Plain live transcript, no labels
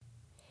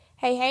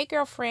Hey,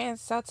 girlfriends.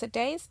 So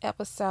today's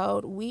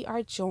episode, we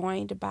are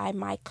joined by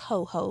my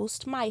co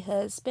host, my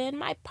husband,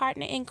 my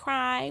partner in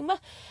crime.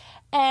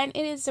 And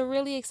it is a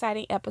really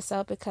exciting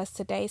episode because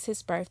today's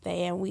his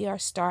birthday, and we are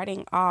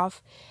starting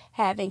off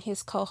having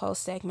his co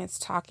host segments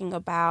talking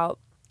about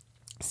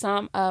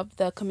some of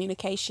the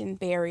communication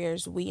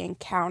barriers we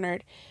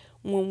encountered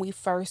when we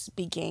first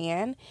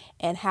began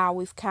and how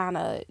we've kind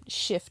of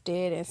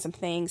shifted, and some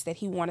things that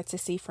he wanted to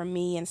see from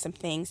me and some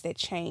things that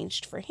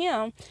changed for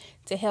him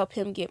to help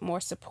him get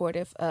more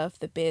supportive of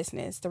the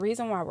business. The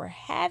reason why we're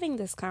having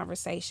this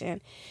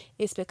conversation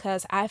is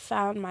because I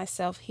found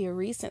myself here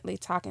recently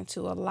talking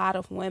to a lot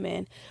of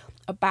women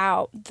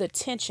about the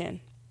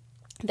tension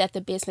that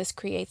the business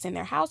creates in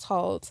their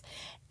households.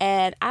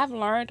 And I've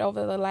learned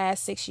over the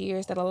last 6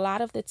 years that a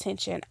lot of the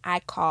tension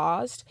I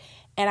caused,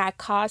 and I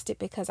caused it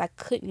because I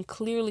couldn't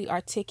clearly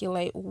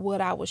articulate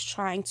what I was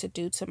trying to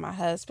do to my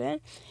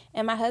husband.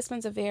 And my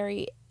husband's a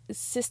very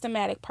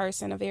systematic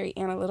person, a very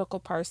analytical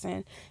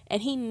person,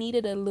 and he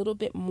needed a little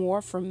bit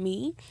more from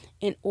me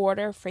in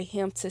order for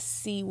him to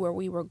see where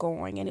we were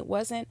going. And it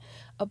wasn't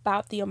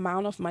about the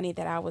amount of money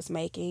that I was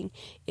making,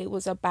 it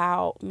was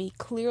about me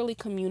clearly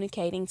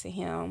communicating to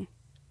him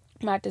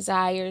my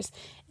desires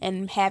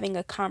and having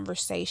a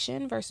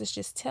conversation versus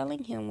just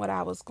telling him what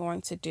I was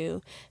going to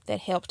do that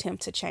helped him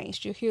to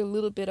change. You'll hear a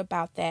little bit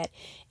about that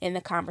in the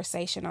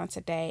conversation on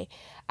today.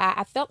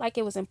 I felt like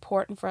it was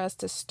important for us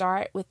to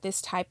start with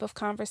this type of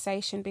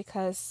conversation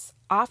because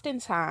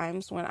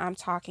oftentimes when I'm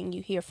talking,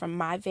 you hear from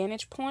my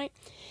vantage point,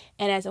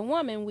 and as a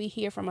woman, we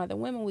hear from other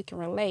women, we can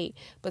relate,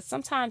 but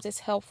sometimes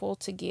it's helpful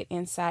to get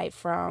insight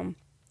from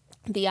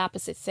the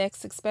opposite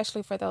sex,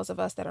 especially for those of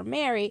us that are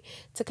married,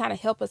 to kind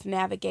of help us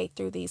navigate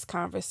through these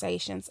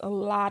conversations. A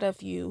lot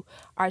of you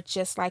are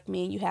just like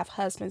me, and you have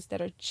husbands that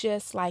are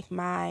just like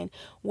mine,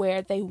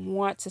 where they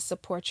want to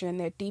support you, and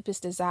their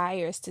deepest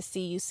desire is to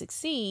see you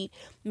succeed,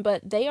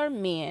 but they are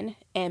men,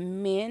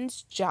 and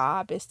men's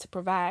job is to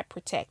provide,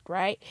 protect,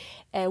 right?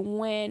 And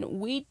when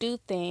we do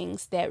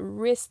things that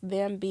risk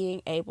them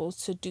being able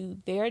to do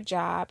their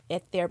job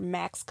at their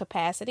max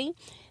capacity,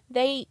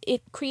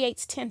 it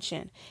creates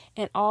tension,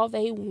 and all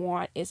they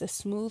want is a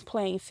smooth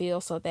playing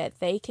field so that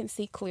they can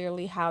see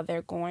clearly how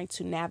they're going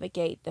to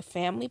navigate the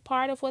family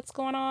part of what's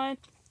going on.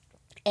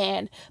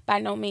 And by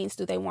no means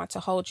do they want to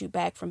hold you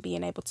back from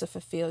being able to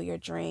fulfill your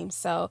dreams.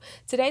 So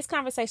today's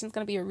conversation is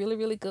going to be a really,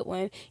 really good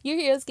one. You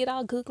hear us get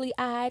all googly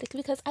eyed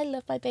because I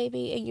love my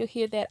baby, and you'll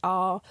hear that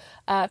all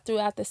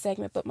throughout the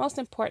segment. But most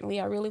importantly,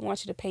 I really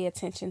want you to pay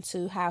attention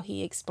to how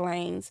he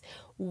explains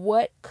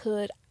what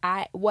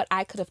I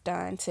could have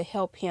done to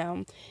help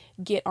him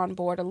get on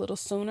board a little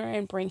sooner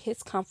and bring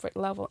his comfort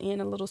level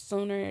in a little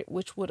sooner,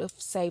 which would have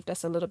saved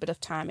us a little bit of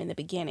time in the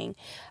beginning.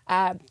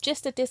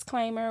 Just a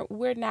disclaimer,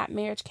 we're not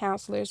marriage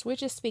counselors. We're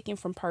just speaking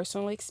from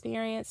personal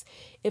experience.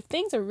 If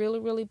things are really,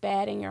 really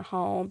bad in your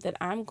home, then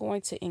I'm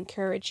going to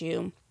encourage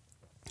you,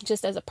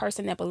 just as a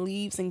person that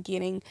believes in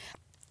getting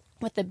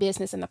with the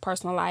business and the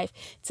personal life,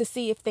 to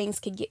see if things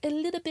can get a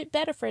little bit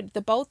better for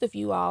the both of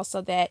you all, so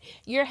that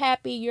you're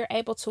happy, you're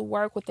able to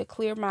work with a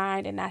clear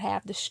mind and not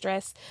have the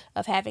stress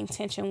of having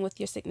tension with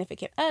your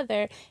significant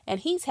other, and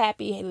he's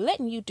happy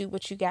letting you do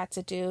what you got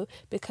to do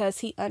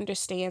because he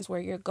understands where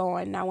you're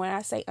going. Now, when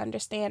I say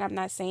understand, I'm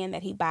not saying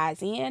that he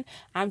buys in.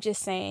 I'm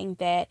just saying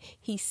that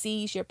he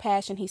sees your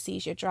passion, he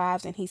sees your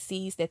drives, and he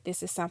sees that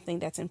this is something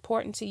that's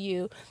important to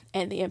you,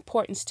 and the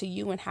importance to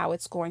you and how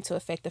it's going to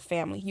affect the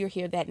family. You'll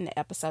hear that in the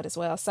episode as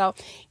well. So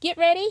get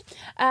ready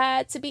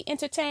to be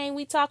entertained.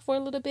 We talked for a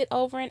little bit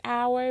over an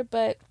hour,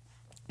 but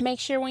make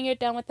sure when you're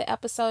done with the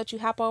episode, you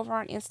hop over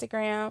on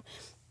Instagram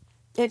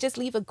and just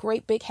leave a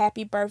great big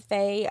happy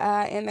birthday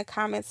in the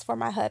comments for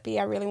my hubby.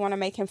 I really want to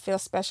make him feel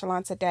special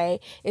on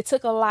today. It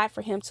took a lot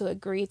for him to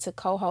agree to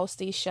co-host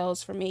these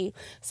shows for me.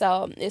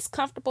 So as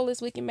comfortable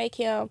as we can make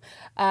him,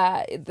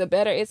 the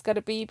better it's going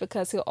to be,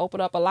 because he'll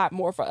open up a lot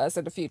more for us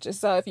in the future.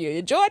 So if you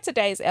enjoyed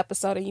today's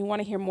episode and you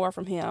want to hear more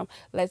from him,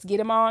 let's get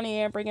him on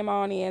in, bring him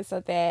on in, so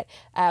that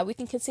we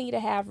can continue to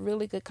have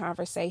really good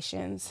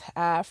conversations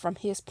from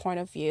his point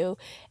of view.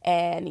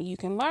 And you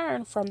can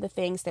learn from the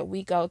things that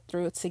we go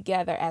through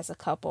together as a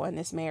couple in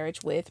this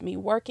marriage, with me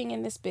working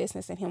in this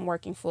business and him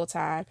working full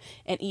time,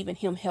 and even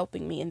him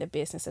helping me in the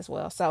business as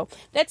well. So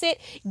that's it.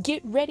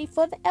 Get ready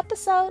for the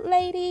episode,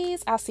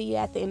 ladies. I'll see you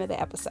at the end of the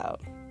episode.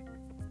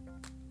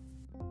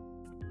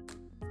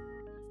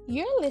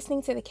 You're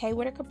listening to the Kay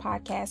Whitaker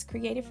podcast,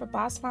 created for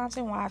boss moms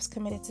and wives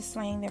committed to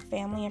slaying their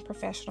family and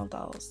professional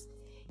goals.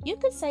 You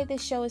could say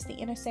this show is the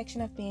intersection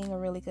of being a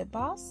really good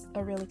boss,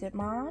 a really good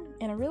mom,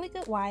 and a really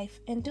good wife,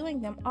 and doing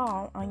them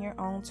all on your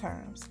own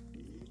terms.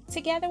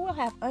 Together, we'll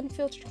have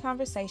unfiltered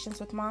conversations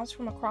with moms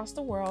from across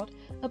the world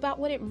about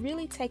what it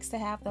really takes to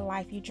have the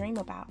life you dream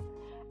about.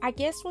 Our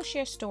guests will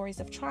share stories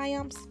of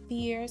triumphs,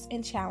 fears,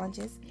 and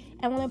challenges,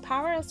 and will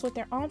empower us with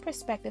their own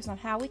perspectives on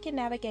how we can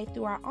navigate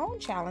through our own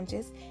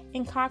challenges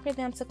and conquer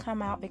them to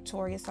come out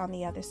victorious on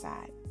the other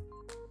side.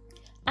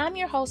 I'm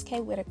your host,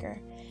 Kay Whitaker.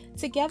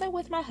 Together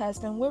with my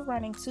husband, we're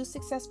running 2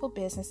 successful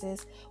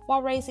businesses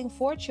while raising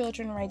 4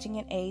 children ranging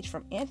in age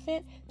from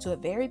infant to a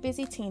very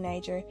busy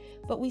teenager,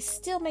 but we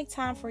still make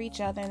time for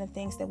each other and the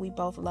things that we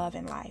both love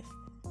in life.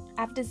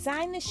 I've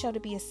designed this show to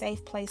be a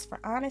safe place for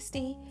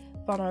honesty,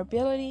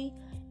 vulnerability,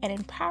 and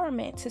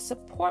empowerment to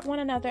support one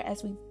another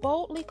as we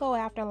boldly go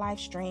after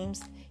life's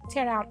dreams,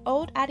 tear down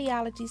old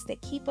ideologies that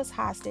keep us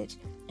hostage,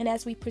 and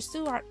as we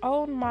pursue our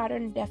own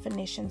modern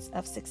definitions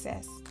of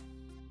success.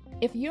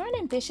 If you're an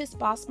ambitious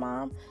boss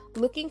mom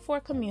looking for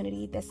a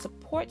community that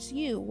supports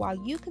you while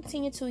you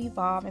continue to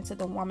evolve into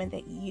the woman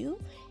that you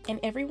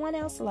and everyone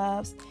else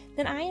loves,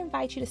 then I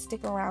invite you to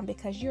stick around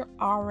because you're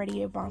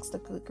already amongst a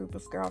good group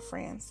of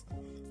girlfriends.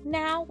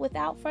 Now,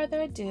 without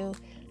further ado,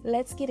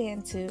 let's get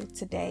into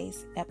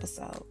today's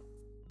episode.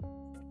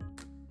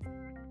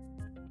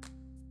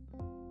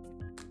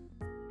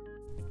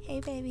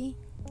 Hey, baby.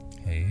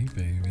 Hey,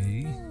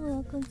 baby.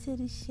 Welcome to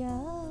the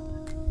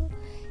show.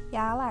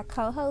 Y'all, our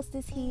co-host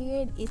is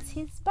here, and it's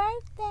his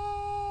birthday.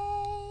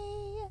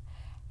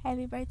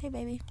 Happy birthday,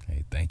 baby.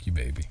 Hey, thank you,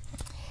 baby.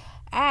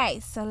 All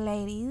right, so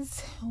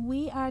ladies,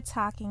 we are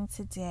talking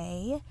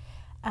today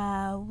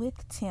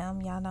with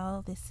Tim. Y'all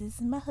know this is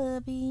my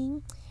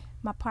hubby,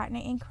 my partner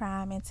in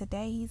crime, and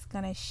today he's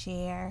going to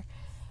share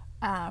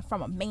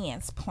from a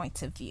man's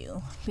point of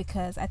view,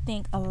 because I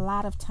think a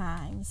lot of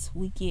times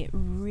we get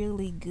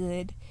really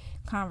good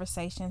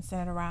conversations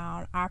centered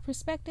around our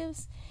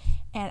perspectives,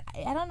 and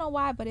I don't know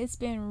why, but it's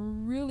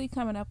been really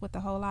coming up with a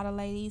whole lot of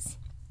ladies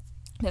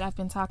that I've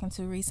been talking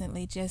to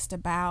recently just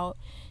about,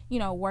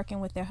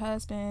 working with their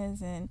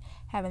husbands and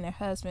having their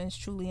husbands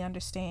truly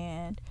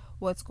understand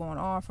what's going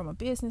on from a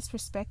business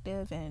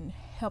perspective and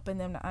helping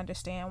them to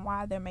understand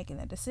why they're making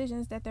the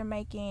decisions that they're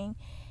making.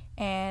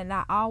 And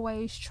I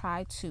always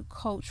try to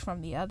coach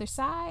from the other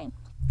side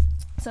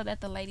so that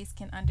the ladies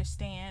can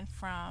understand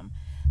from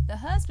the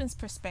husband's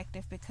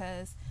perspective,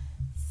 because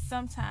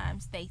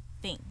sometimes they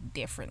think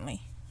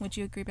differently. Would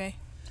you agree, babe?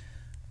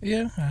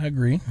 Yeah, I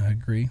agree.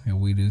 And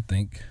we do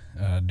think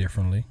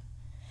differently.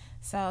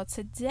 So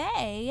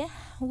today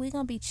we're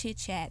going to be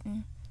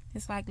chit-chatting.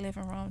 It's like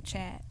living room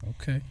chat.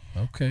 Okay.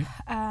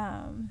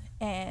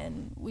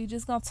 And we're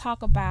just going to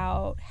talk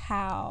about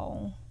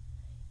how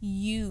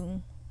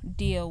you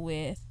deal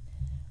with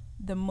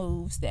the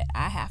moves that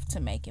I have to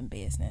make in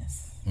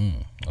business.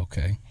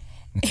 Okay.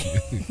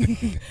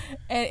 And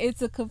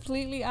it's a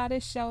completely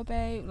honest show,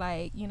 babe.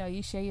 Like,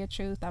 you share your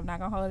truth. I'm not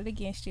gonna hold it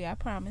against you, I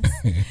promise.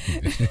 Yeah,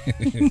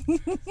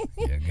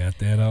 got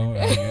that on.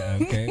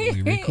 Okay,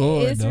 we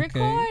record. It's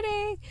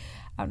recording.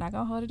 I'm not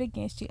gonna hold it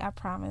against you, I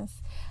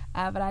promise.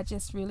 But I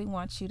just really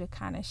want you to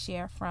kind of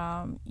share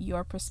from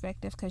your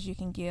perspective, because you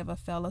can give a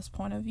fella's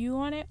point of view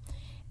on it.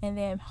 And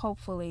then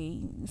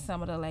hopefully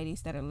some of the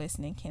ladies that are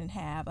listening can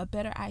have a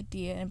better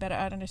idea and better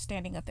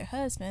understanding of their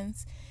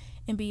husbands,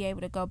 and be able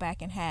to go back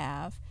and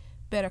have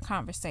better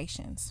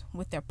conversations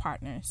with their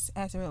partners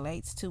as it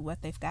relates to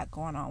what they've got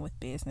going on with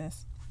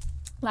business.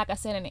 Like I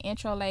said in the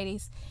intro,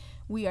 ladies,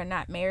 we are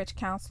not marriage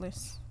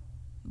counselors.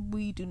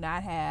 We do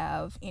not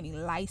have any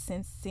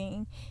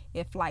licensing.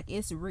 If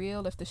it's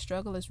real, if the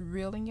struggle is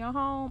real in your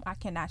home, I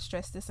cannot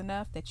stress this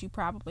enough that you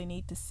probably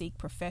need to seek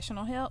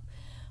professional help.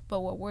 But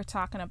what we're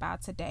talking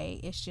about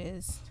today is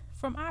just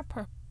from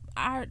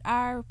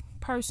our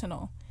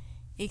personal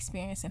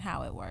experience and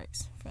how it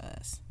works for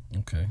us.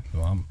 Okay,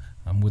 so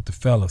I'm with the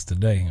fellas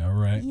today. All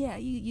right. Yeah,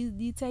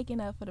 you taking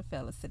up for the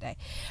fellas today.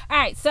 All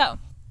right, so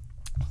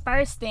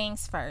first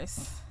things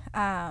first.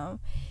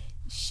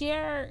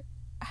 Share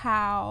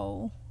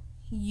how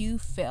you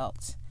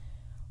felt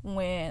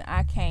when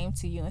I came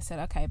to you and said,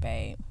 "Okay,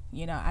 babe,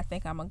 I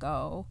think I'm gonna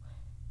go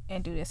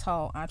and do this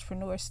whole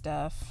entrepreneur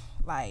stuff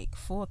like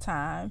full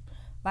time."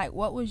 Like,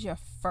 what was your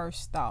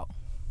first thought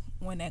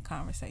when that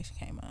conversation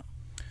came up?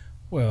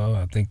 Well,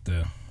 I think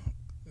the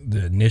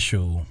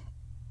initial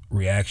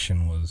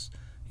reaction was,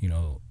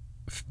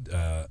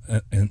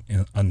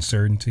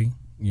 uncertainty.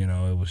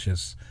 It was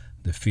just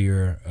the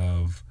fear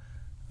of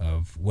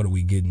what are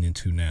we getting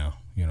into now,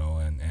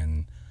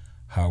 and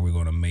how are we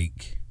going to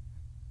make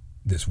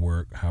this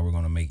work? How are we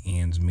going to make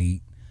ends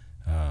meet?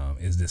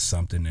 Is this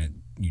something that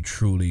you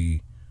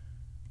truly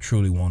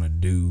want to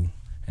do,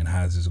 and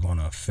how is this going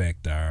to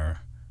affect our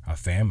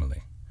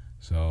family?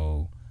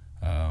 So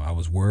I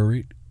was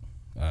worried.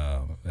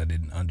 I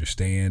didn't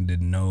understand,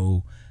 didn't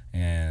know,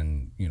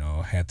 and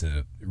had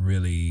to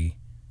really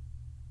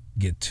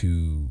get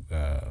to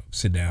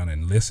sit down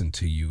and listen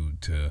to you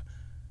to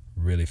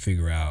really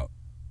figure out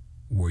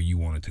where you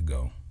wanted to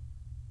go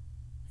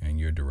and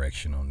your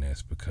direction on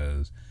this,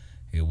 because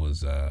it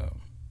was a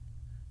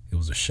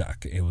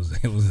shock. It was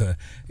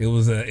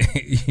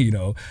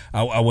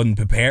I wasn't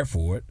prepared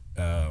for it.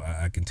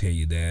 I can tell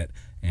you that,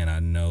 and I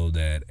know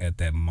that at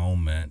that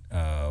moment,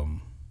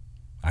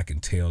 I can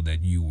tell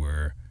that you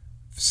were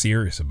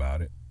serious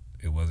about it.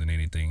 It wasn't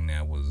anything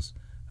that was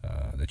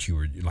that you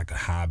were like a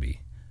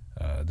hobby.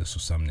 This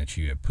was something that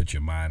you had put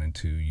your mind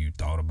into. You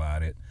thought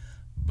about it,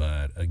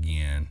 but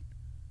again,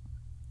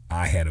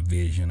 I had a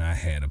vision. I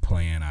had a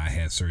plan. I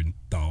had certain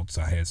thoughts.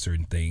 I had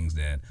certain things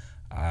that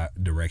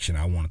direction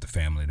I wanted the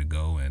family to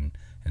go, and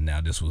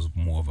now this was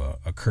more of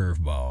a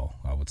curveball,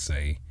 I would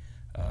say,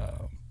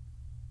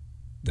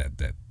 that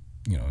that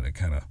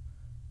kind of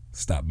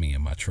stopped me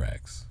in my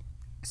tracks.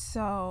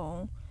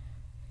 So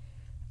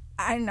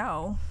I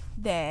know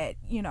that,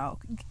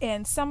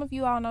 and some of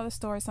you all know the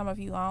story, some of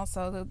you don't.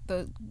 So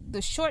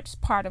the short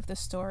part of the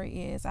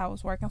story is I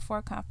was working for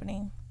a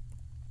company,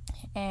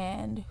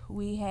 and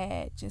we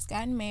had just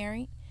gotten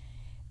married,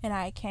 and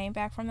I came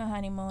back from the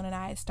honeymoon, and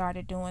I had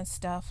started doing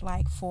stuff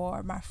like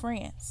for my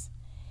friends.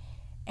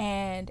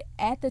 And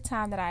at the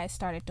time that I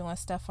started doing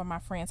stuff for my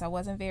friends, I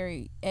wasn't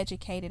very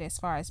educated as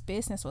far as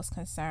business was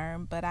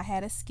concerned, but I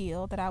had a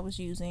skill that I was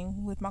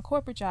using with my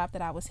corporate job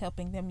that I was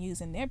helping them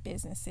use in their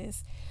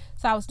businesses.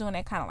 So I was doing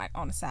that kind of like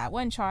on the side,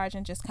 wasn't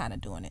charging, just kind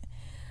of doing it.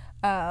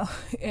 And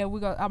I'm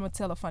gonna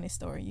tell a funny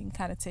story. You can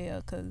kind of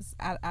tell because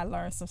I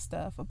learned some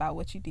stuff about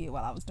what you did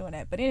while I was doing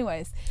that. But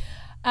anyways,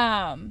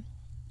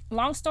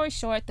 long story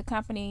short, the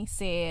company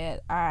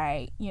said, all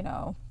right,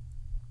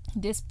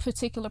 this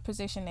particular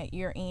position that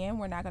you're in,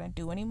 we're not going to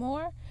do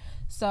anymore.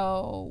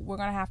 So we're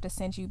going to have to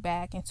send you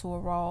back into a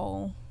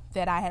role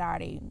that I had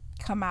already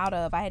come out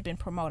of. I had been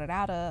promoted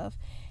out of.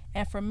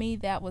 And for me,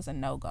 that was a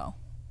no-go.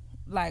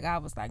 Like, I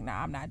was like,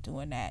 nah, I'm not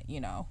doing that.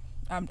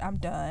 I'm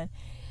done.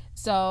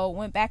 So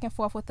went back and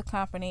forth with the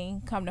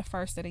company. Come the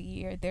first of the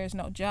year, there's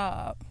no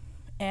job.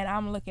 And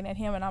I'm looking at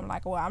him and I'm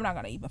like, well, I'm not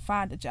going to even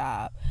find a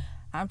job.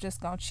 I'm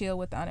just going to chill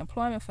with the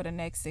unemployment for the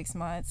next 6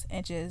 months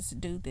and just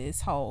do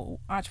this whole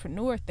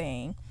entrepreneur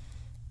thing.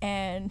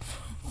 And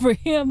for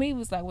him, he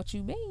was like, what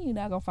you mean you're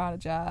not going to find a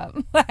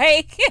job?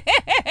 Like,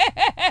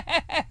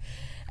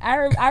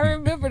 I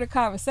remember the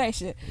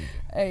conversation.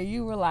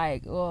 You were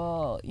like,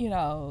 well,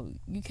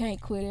 you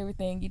can't quit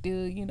everything you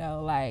do.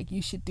 Like,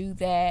 you should do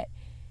that.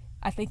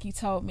 I think you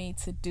told me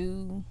to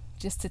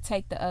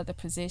take the other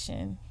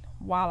position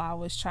while I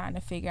was trying to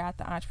figure out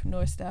the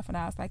entrepreneur stuff, and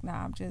I was like,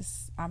 nah,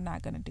 I'm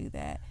not gonna do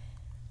that.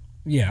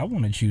 Yeah, I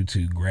wanted you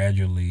to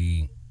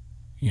gradually,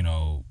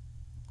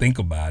 think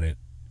about it,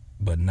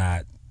 but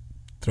not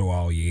throw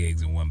all your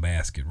eggs in one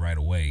basket right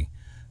away.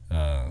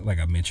 Like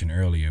I mentioned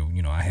earlier,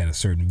 I had a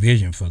certain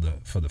vision for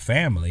the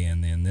family,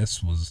 and then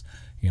this was,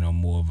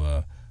 more of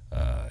a,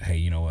 hey,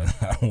 you know what,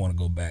 I don't want to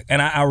go back.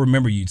 And I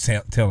remember you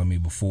telling me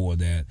before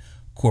that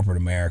corporate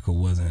America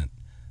wasn't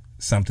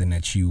something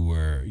that you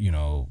were,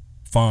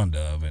 fond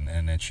of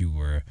and that you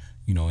were,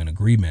 in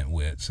agreement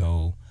with.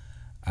 So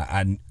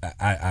I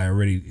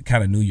already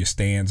kind of knew your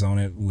stance on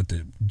it with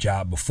the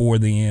job before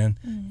then,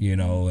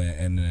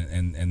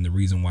 mm-hmm. and the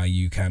reason why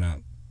you kind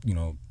of,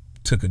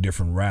 took a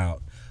different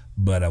route,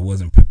 but I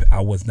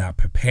was not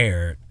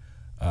prepared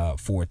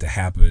for it to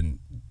happen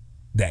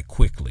that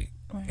quickly.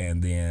 Right.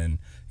 And then,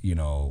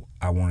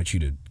 I wanted you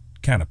to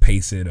kind of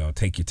pace it or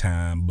take your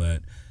time,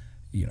 but,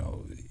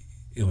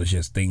 it was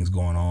just things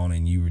going on,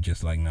 and you were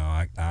just like, no,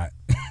 I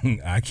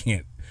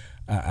can't,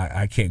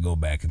 I can't go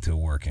back into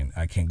working.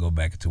 I can't go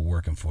back into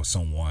working for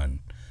someone.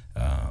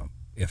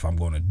 If I'm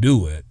going to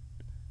do it,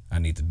 I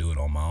need to do it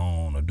on my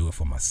own or do it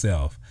for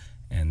myself.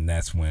 And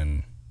that's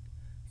when,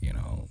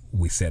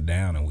 we sat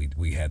down and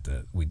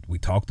we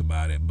talked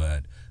about it.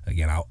 But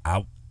again,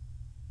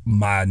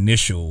 my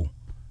initial,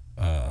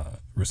 I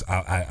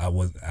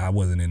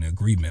wasn't in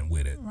agreement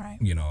with it. Right.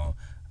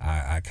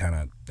 I kind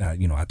of,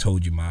 I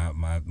told you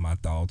my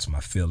thoughts, my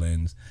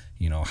feelings,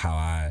 how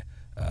I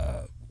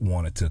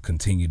wanted to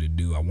continue to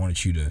do. I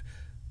wanted you to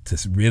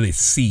really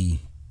see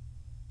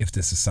if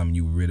this is something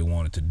you really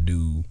wanted to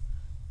do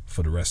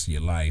for the rest of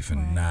your life,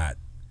 and right. not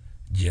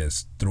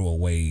just throw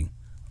away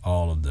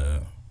all of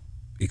the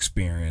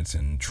experience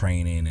and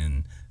training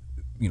and,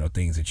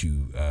 things that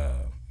you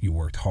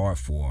worked hard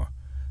for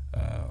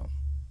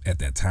at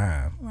that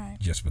time, right.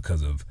 just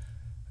because of,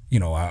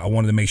 I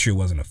wanted to make sure it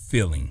wasn't a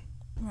feeling.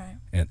 Right.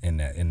 In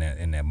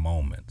that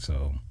moment.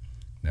 So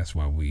that's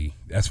why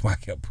I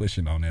kept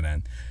pushing on it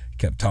and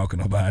kept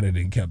talking about it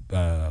and kept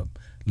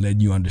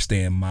letting you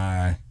understand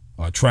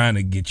trying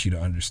to get you to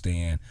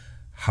understand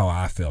how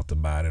I felt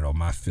about it, or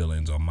my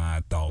feelings or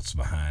my thoughts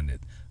behind it.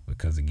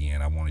 Because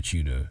again, I wanted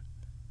you to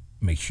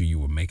make sure you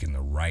were making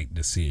the right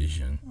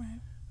decision,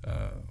 right.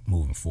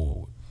 Moving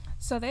forward.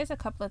 So there's a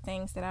couple of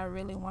things that I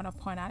really want to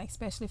point out,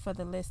 especially for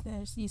the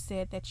listeners. You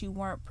said that you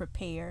weren't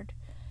prepared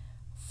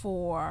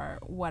for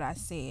what I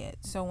said.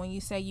 So when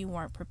you say you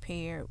weren't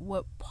prepared,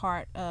 what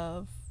part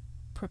of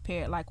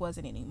prepared, like, was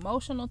it an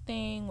emotional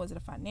thing? Was it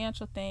a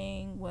financial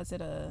thing? Was it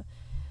a,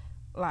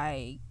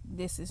 like,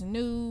 this is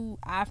new,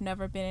 I've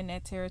never been in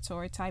that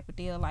territory type of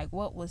deal? Like,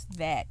 what was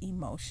that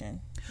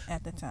emotion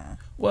at the time?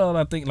 Well,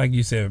 I think, like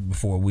you said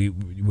before, we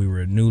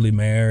were newly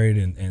married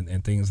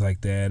and things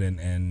like that,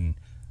 and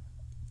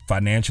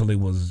financially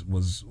was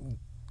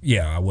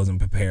I wasn't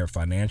prepared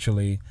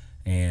financially.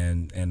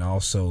 And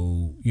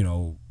also,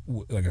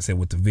 like I said,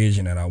 with the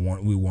vision that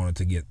we wanted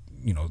to get,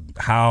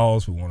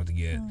 house, we wanted to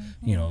get,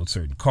 mm-hmm.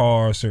 Certain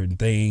cars, certain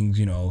things,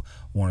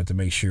 wanted to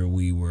make sure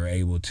we were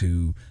able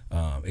to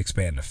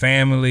expand the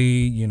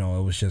family. It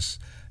was just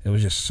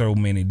so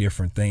many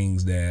different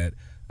things that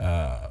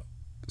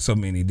so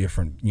many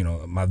different,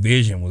 my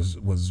vision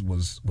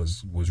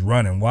was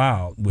running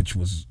wild, which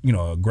was,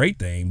 a great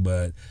thing.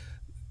 But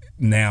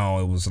now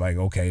it was like,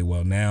 okay,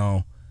 well,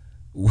 now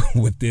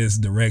with this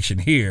direction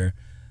here,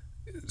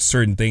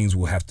 certain things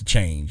will have to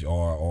change,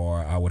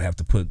 or I would have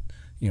to put,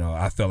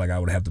 I felt like I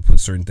would have to put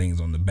certain things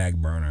on the back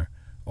burner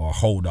or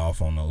hold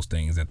off on those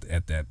things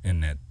at that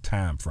in that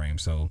time frame.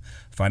 So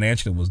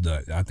financially was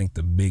I think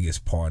the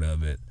biggest part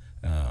of it.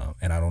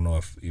 And I don't know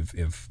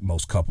if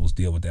most couples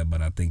deal with that,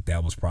 but I think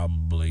that was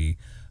probably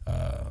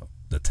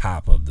the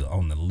top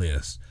on the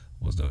list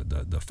was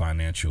the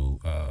financial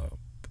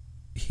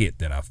hit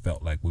that I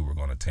felt like we were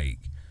going to take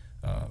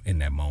in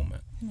that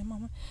moment.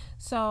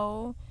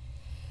 So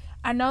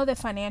I know that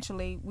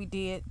financially we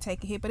did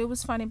take a hit, but it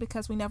was funny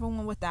because we never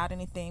went without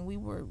anything. We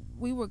were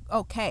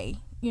okay.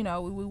 We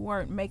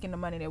weren't making the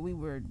money that we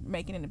were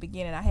making in the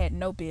beginning. I had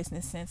no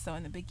business sense, so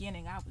in the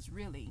beginning I was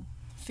really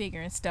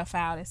figuring stuff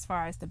out as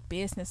far as the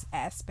business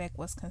aspect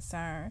was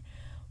concerned.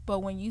 But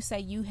when you say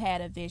you had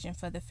a vision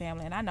for the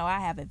family, and I know I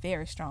have a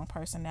very strong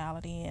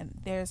personality, and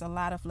there's a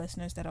lot of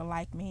listeners that are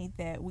like me,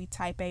 that we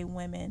type A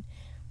women,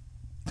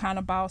 kind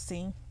of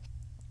bossy,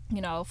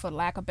 for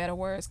lack of better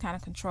words, kind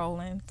of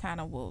controlling, kind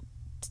of will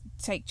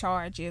take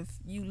charge if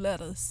you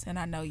let us. And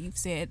I know you've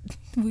said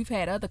we've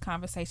had other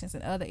conversations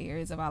in other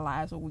areas of our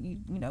lives where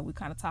we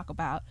kind of talk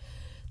about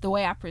the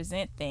way I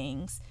present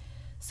things.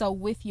 So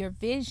with your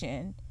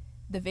vision,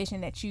 the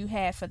vision that you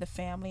had for the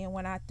family, and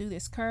when I threw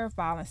this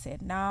curveball and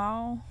said,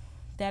 no,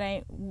 that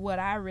ain't what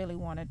I really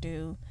want to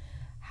do,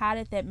 how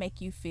did that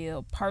make you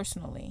feel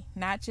personally?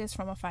 Not just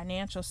from a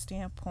financial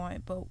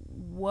standpoint, but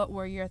what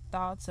were your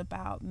thoughts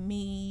about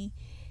me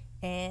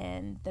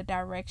and the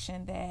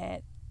direction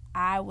that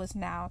I was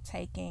now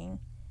taking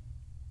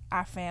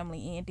our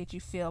family in? Did you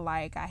feel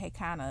like I had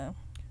kind of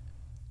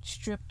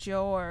stripped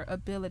your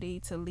ability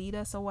to lead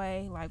us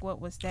away? Like,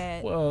 what was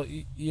that? Well,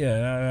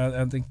 yeah,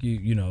 I think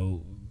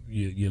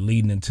you're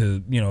leading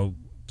into,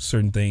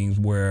 certain things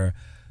where,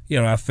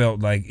 I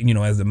felt like,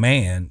 as a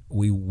man,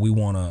 we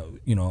want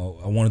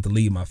to, I wanted to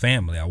lead my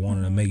family. I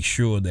wanted to make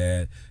sure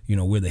that,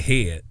 we're the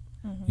head.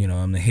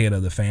 I'm the head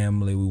of the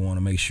family. We want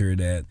to make sure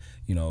that,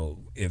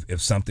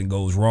 if something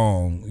goes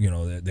wrong,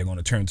 that they're going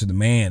to turn to the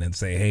man and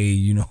say,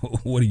 hey,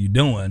 what are you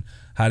doing?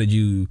 How did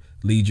you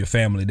lead your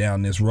family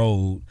down this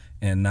road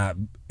and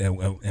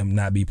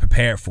not be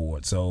prepared for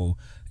it? So,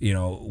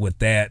 with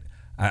that,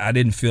 I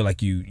didn't feel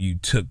like you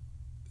took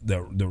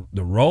the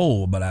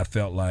role, but I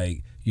felt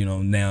like,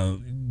 now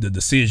the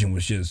decision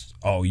was just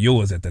all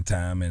yours at the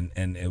time,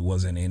 and it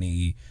wasn't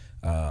any,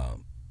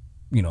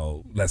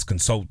 let's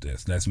consult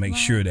this. Let's make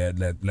sure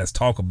that let's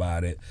talk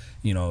about it.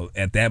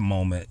 At that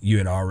moment, you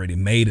had already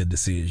made a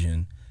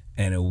decision,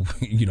 and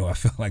it, I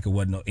felt like it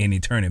wasn't any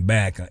turning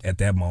back at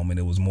that moment.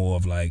 It was more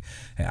of like,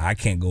 hey, I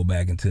can't go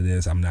back into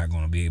this. I'm not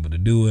going to be able to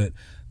do it.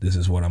 This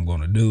is what I'm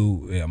going to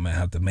do. I'm going to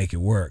have to make it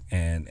work.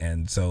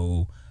 And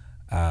so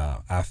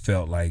I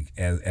felt like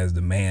as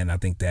the man, I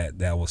think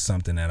that was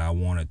something that I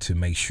wanted to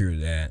make sure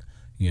that,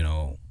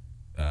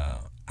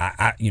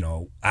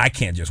 I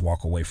can't just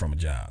walk away from a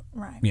job,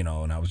 right?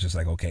 And I was just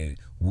like, okay,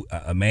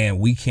 a man,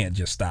 we can't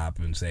just stop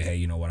and say, hey,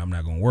 you know what, I'm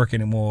not going to work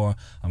anymore.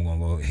 I'm going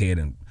to go ahead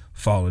and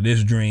follow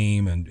this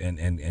dream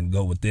and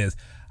go with this.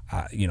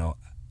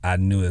 I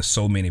knew there's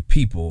so many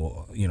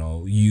people,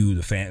 you,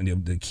 the family,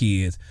 the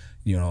kids,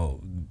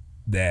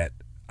 that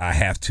I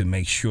have to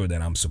make sure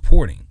that I'm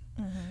supporting.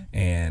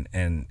 And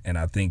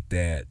I think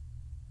that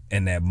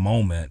in that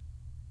moment,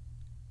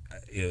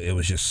 it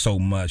was just so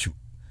much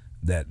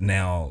that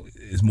now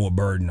is more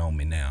burden on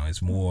me now.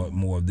 It's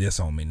more of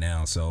this on me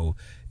now. So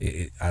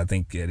I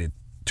think that it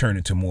turned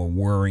into more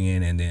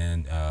worrying, and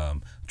then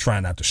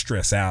trying not to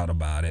stress out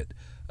about it,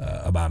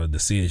 about a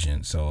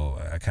decision. So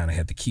I kind of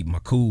had to keep my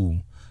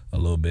cool a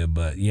little bit.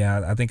 But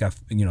yeah, I think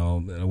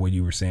what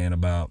you were saying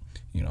about,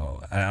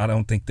 I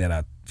don't think that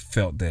I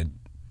felt that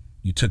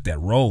you took that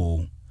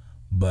role,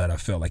 but I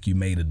felt like you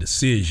made a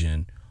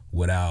decision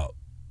without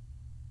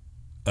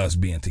us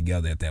being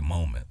together at that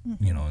moment,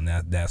 and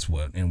that's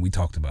what, and we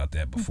talked about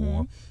that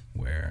before,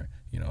 where,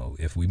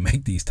 if we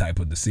make these type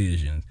of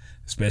decisions,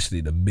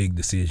 especially the big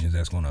decisions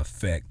that's going to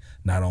affect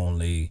not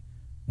only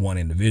one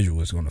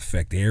individual, it's going to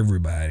affect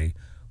everybody.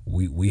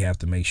 We have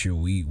to make sure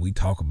we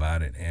talk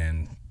about it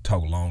and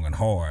talk long and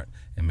hard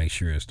and make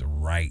sure it's the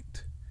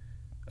right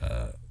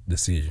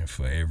decision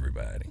for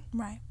everybody.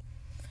 Right.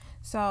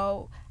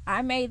 So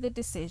I made the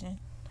decision.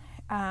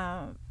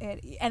 And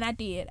I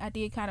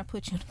did kind of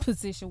put you in a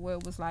position where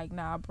it was like,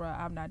 nah, bro,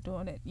 I'm not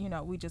doing it.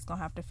 We just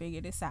gonna have to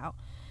figure this out.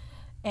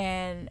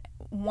 And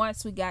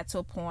once we got to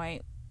a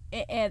point,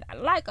 and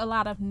like a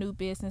lot of new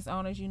business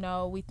owners,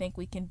 we think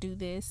we can do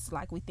this,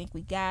 like we think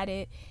we got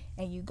it.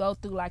 And you go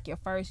through like your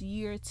first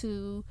year or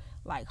two,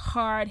 like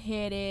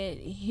hard-headed,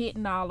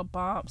 hitting all the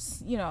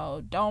bumps,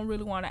 don't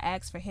really want to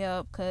ask for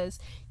help because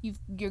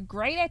you're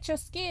great at your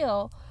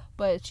skill,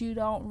 but you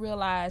don't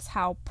realize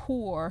how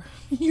poor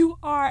you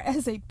are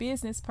as a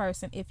business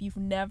person if you've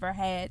never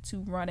had to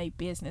run a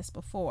business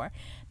before.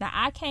 Now,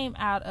 I came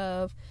out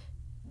of,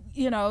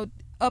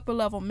 upper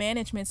level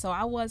management, so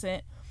I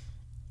wasn't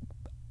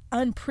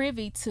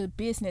unprivy to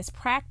business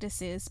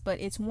practices, but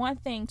it's one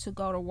thing to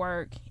go to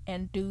work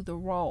and do the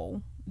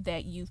role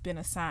that you've been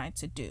assigned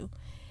to do.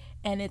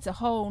 And it's a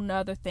whole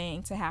nother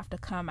thing to have to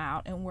come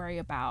out and worry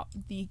about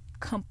the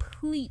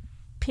complete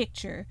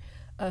picture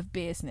of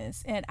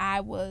business. And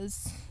I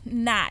was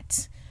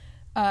not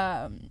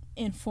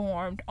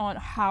informed on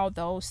how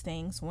those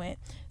things went.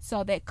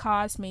 So that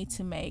caused me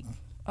to make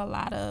a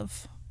lot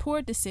of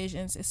poor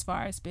decisions as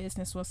far as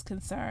business was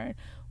concerned,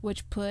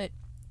 which put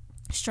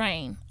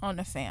strain on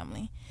the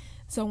family.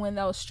 So when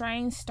those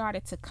strains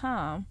started to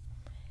come,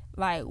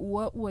 like,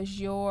 what was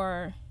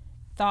your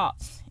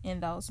thoughts in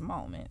those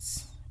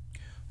moments?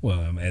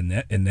 Well,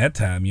 and in that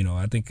time,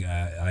 I think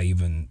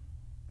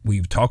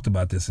we've talked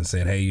about this and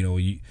said, hey,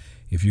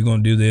 if you're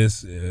going to do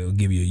this, it'll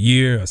give you a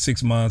year or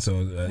 6 months,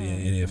 or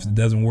and if it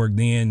doesn't work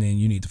then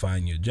you need to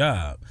find your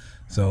job.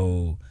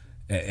 So,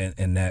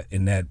 in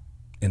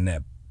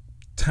that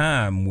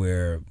time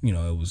where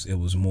it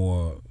was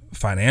more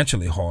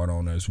financially hard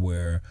on us,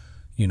 where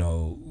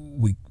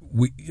we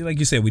like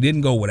you said, we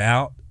didn't go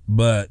without,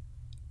 but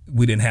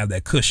we didn't have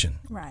that cushion.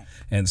 Right.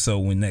 And so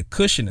when that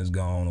cushion has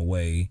gone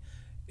away,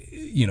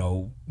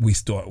 we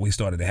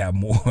started to have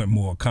more and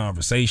more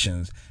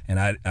conversations, and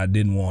I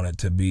didn't want it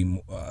to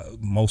be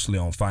mostly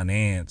on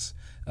financial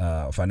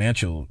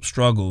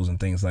struggles and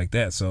things like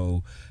that.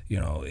 So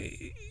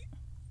I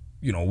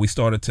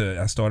started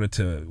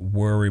to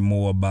worry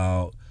more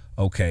about,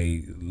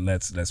 okay,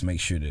 let's make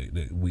sure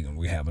that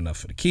we have enough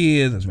for the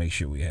kids. Let's make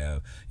sure we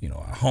have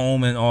our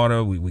home in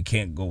order. We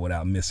can't go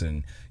without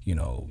missing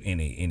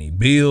any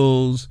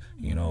bills.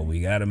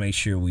 We got to make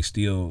sure we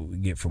still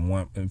get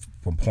from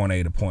point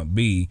A to point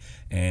B.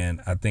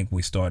 And I think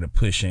we started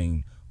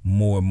pushing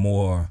more and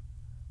more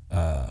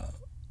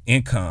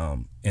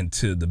income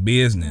into the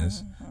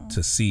business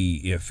to see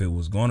if it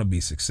was going to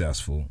be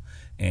successful.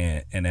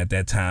 And at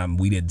that time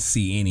we didn't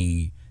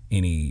see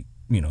any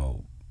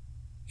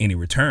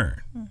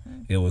return.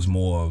 It was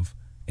more of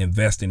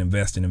investing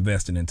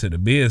into the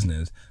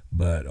business.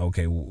 But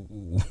okay,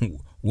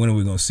 when are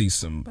we going to see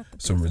some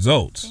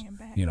results?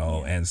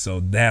 And so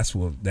that's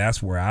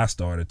where I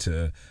started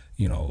to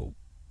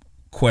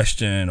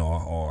question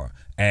or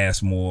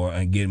ask more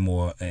and get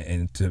more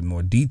into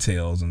more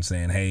details and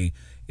saying, hey,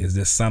 is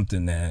this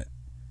something that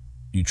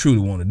you truly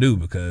want to do?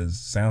 Because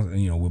sounds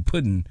we're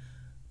putting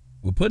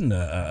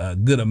a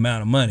good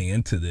amount of money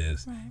into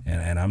this, right.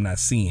 and I'm not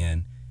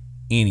seeing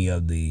any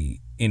of the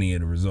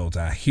results.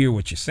 I hear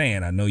what you're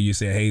saying. I know you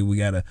say, hey, we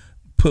gotta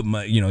put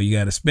money, you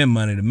gotta spend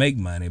money to make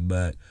money,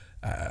 but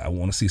I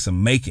want to see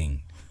some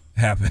making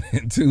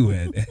happening to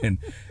it. And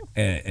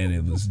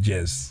it was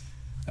just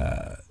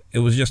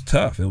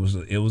tough. It was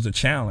a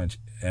challenge,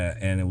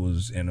 and it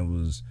was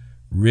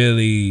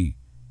really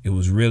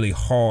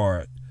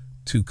hard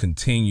to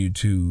continue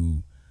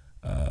to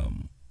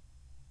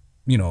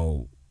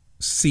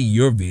see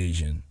your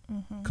vision,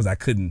 because I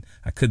couldn't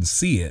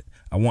see it.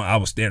 I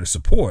was there to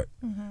support.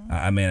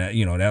 I mean,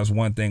 that was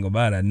one thing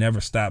about it. I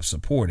never stopped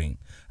supporting.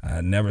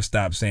 I never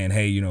stopped saying,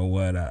 hey, you know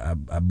what, I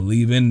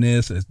believe in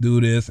this. Let's do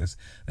this.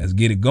 Let's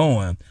get it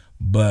going.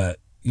 But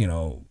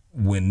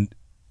when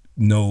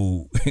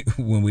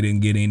we didn't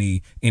get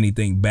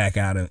anything back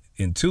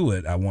into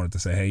it, I wanted to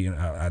say, hey,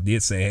 I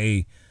did say,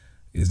 hey,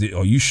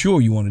 are you sure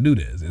you want to do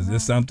this? Is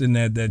this something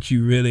that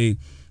you really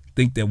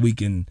think that we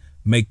can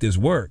make this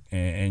work?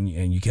 And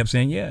you kept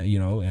saying, yeah,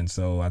 and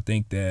so I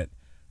think that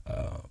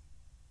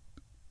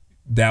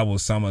that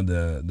was some of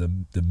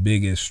the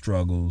biggest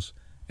struggles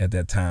at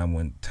that time,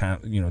 when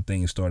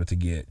things started to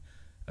get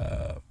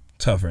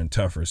tougher and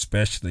tougher,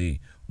 especially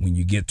when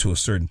you get to a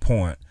certain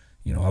point.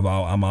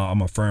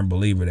 I'm a firm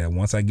believer that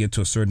once I get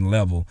to a certain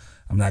level,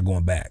 I'm not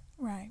going back.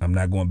 Right. I'm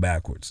not going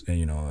backwards.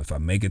 And if I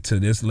make it to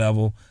this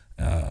level,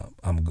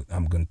 I'm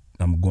going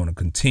to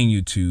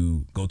continue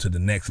to go to the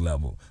next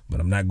level, but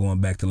I'm not going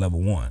back to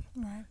level one.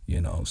 Right.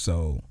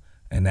 So,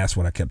 and that's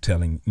what I kept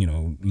telling,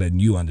 letting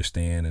you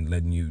understand, and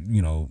letting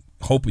you,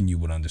 hoping you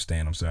would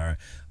understand. I'm sorry,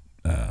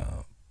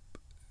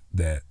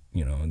 that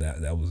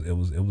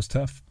it was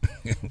tough.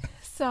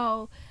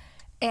 So,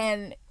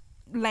 and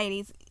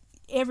ladies,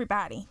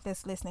 everybody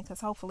that's listening,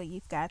 because hopefully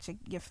you've got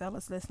your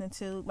fellas listening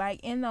too, like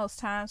in those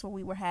times where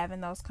we were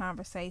having those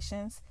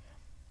conversations,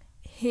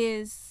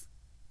 his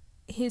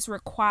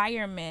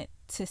requirement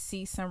to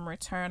see some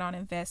return on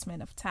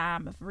investment of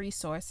time, of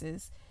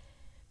resources,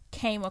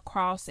 came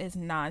across as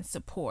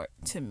non-support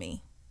to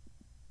me.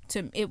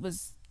 It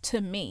was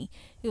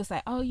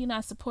like, oh, you're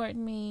not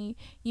supporting me,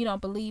 you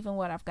don't believe in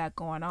what I've got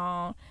going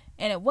on.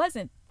 And it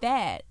wasn't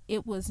that.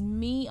 It was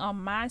me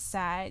on my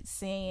side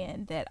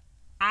saying that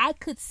I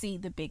could see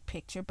the big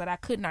picture, but I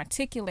couldn't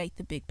articulate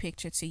the big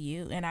picture to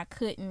you, and I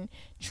couldn't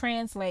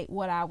translate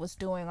what I was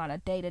doing on a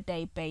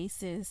day-to-day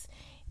basis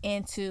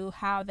into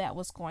how that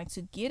was going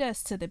to get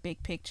us to the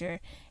big picture.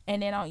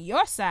 And then on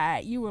your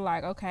side, you were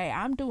like, okay,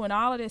 I'm doing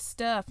all of this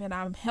stuff and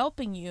I'm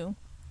helping you,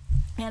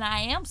 And I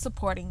am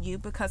supporting you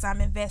because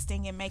I'm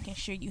investing in making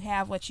sure you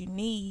have what you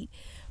need,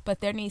 but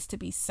there needs to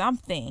be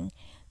something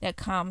that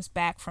comes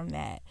back from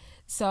that.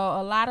 So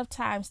a lot of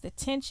times the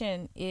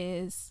tension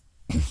is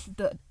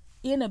the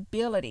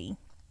inability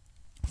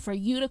for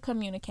you to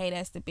communicate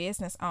as the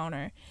business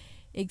owner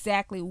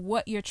exactly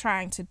what you're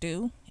trying to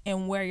do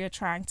and where you're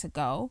trying to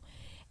go,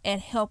 and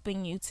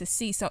helping you to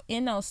see. So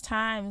in those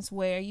times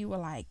where you were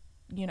like,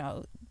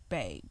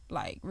 babe,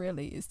 like,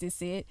 really, is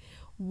this it?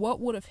 What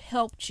would have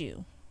helped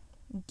you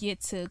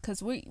get to,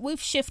 because we've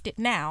shifted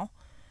now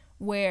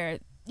where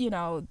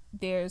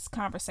there's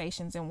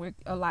conversations and we're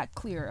a lot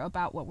clearer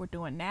about what we're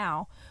doing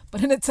now.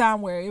 But in a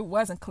time where it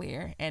wasn't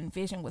clear and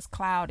vision was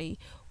cloudy,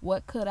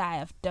 what could I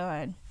have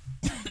done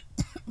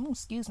ooh,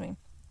 excuse me,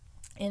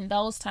 in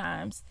those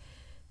times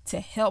to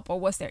help? Or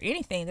was there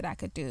anything that I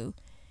could do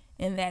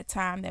in that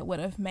time that would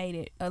have made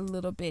it a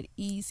little bit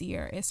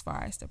easier as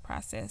far as the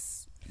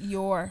process,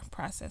 your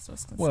process,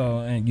 was concerned? Well,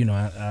 and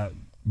I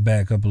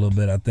back up a little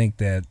bit. I think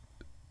that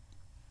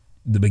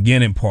the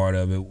beginning part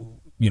of it,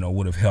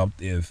 would have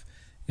helped if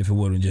it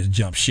would have just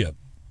jumped ship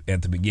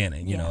at the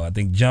beginning. I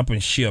think jumping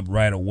ship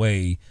right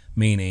away,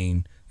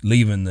 meaning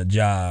leaving the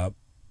job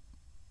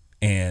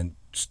and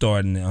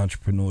starting the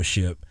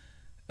entrepreneurship,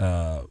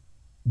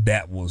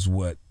 that was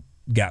what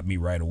got me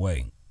right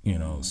away.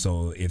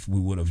 So if we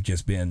would have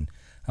just been,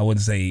 I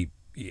wouldn't say,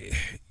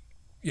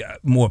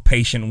 more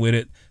patient with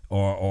it,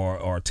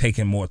 or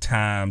taking more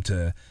time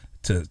to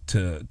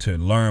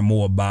learn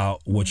more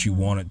about what you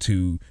wanted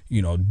to,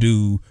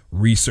 do,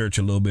 research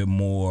a little bit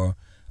more,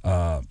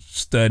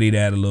 study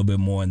that a little bit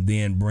more, and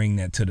then bring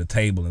that to the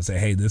table and say,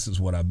 hey, this is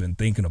what I've been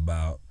thinking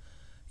about.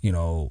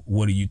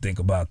 What do you think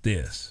about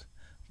this?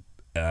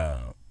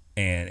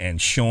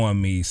 And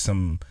showing me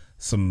some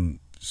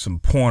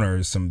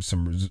pointers, some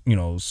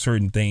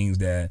certain things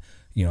that,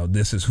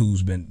 this is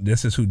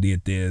who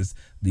did this.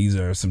 These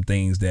are some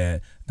things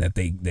that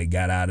they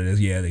got out of this.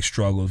 Yeah, they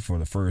struggled for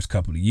the first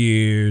couple of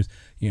years,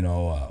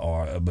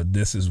 but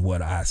this is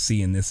what I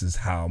see, and this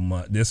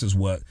is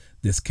what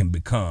this can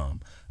become.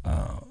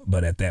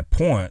 But at that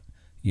point,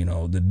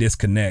 the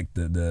disconnect,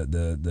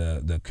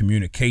 the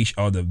communication,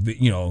 or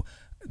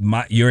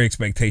your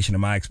expectation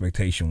and my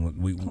expectation,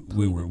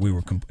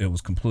 it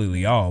was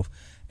completely off.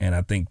 And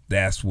I think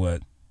that's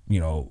what,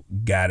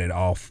 got it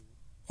off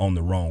on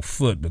the wrong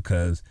foot,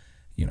 because,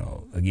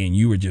 again,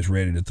 you were just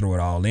ready to throw it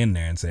all in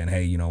there and saying,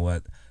 hey, you know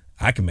what,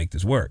 I can make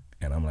this work.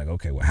 And I'm like,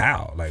 okay, well,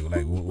 how? Like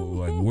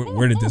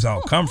where did this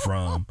all come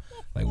from?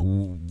 Like,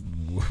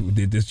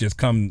 did this just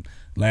come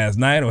last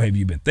night, or have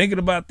you been thinking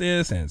about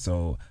this? And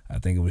so I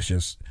think it was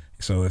just,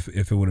 so if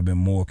it would have been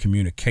more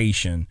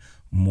communication,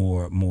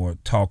 more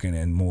talking,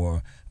 and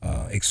more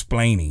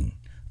explaining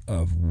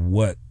of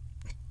what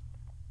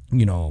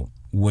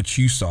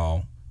you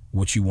saw,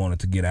 what you wanted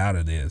to get out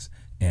of this,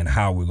 and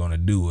how we're going to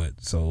do it.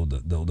 So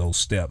those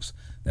steps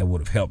that would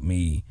have helped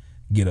me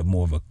get a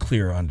more of a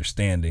clearer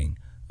understanding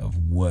of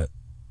what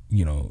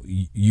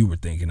you were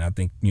thinking. I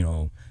think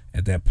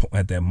at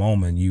that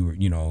moment you were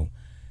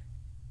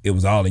it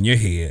was all in your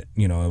head.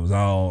 It was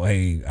all,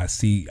 hey, I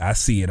see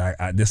it.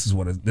 I this is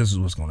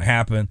what's going to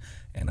happen,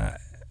 and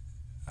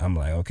I'm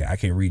like, okay, I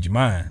can't read your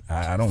mind.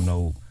 I don't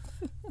know,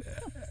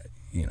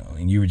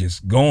 and you were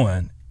just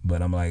going,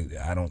 but I'm like,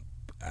 I don't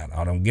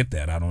get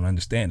that. I don't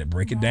understand it.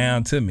 Break it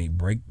down to me.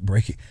 Break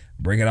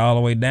it all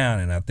the way down.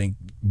 And I think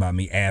by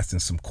me asking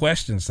some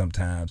questions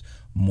sometimes,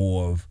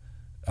 more of,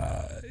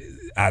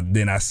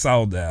 then I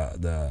saw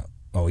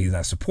he's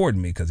not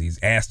supporting me because he's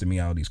asking me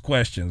all these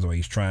questions, or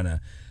he's trying to,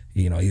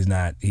 he's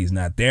not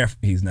there.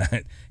 He's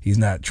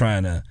not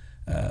trying to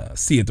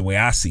see it the way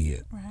I see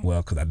it. Right.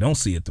 Well, because I don't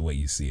see it the way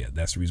you see it.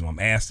 That's the reason why I'm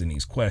asking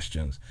these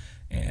questions.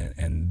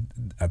 And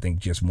I think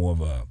just more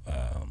of a,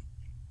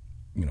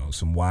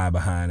 some why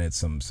behind it,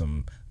 some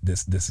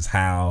this is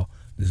how,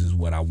 this is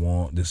what I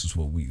want, this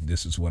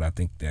is what I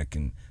think that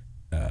can,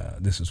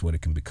 this is what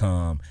it can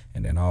become.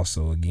 And then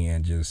also,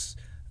 again, just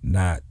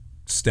not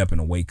stepping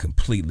away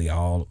completely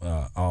all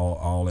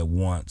at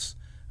once,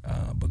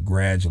 but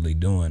gradually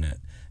doing it.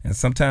 And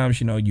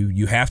sometimes,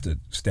 you have to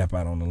step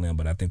out on the limb,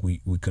 but I think we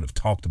could have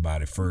talked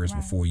about it first,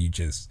 right, before you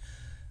just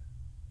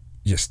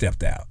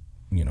stepped out,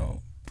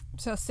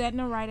 So setting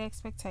the right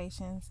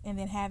expectations, and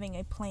then having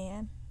a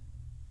plan,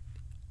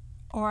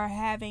 or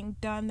having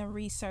done the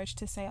research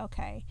to say,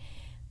 okay,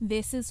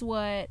 this is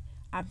what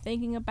I'm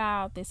thinking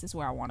about, this is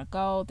where I want to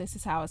go, this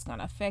is how it's going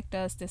to affect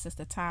us, this is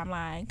the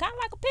timeline, kind of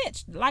like a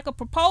pitch, like a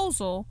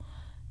proposal,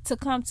 to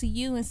come to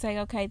you and say,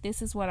 okay,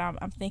 this is what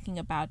I'm thinking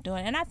about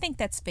doing. And I think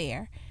that's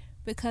fair,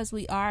 because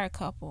we are a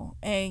couple.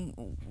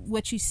 And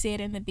what you said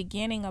in the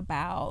beginning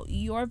about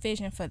your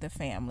vision for the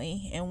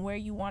family and where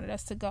you wanted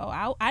us to go,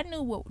 I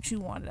knew what you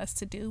wanted us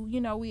to do.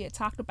 We had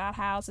talked about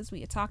houses,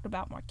 we had talked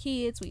about more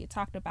kids, we had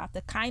talked about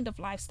the kind of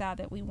lifestyle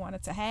that we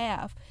wanted to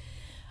have.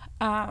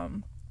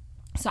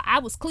 So I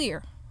was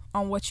clear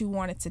on what you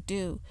wanted to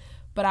do,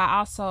 but I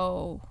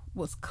also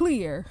was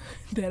clear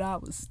that I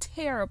was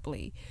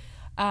terribly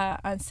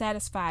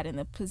unsatisfied in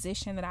the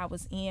position that I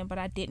was in, but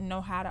I didn't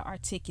know how to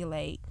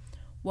articulate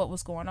what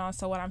was going on.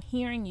 So what I'm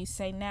hearing you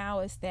say now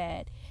is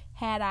that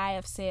had I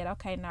have said,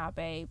 okay, now,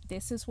 babe,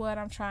 this is what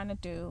I'm trying to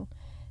do.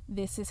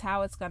 This is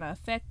how it's going to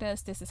affect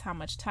us. This is how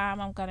much time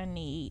I'm going to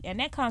need. And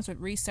that comes with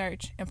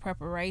research and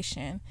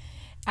preparation.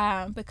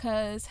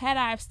 Because had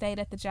I have stayed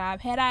at the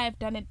job, had I have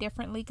done it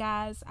differently,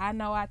 guys, I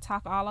know I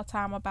talk all the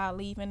time about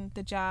leaving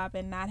the job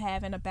and not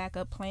having a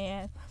backup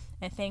plan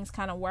and things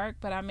kind of work.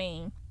 But I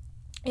mean,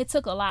 it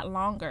took a lot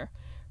longer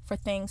for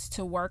things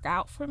to work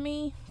out for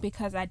me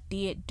because I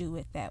did do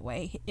it that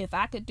way. If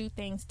I could do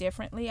things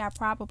differently, I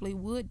probably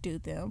would do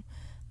them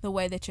the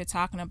way that you're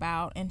talking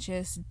about and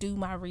just do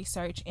my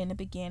research in the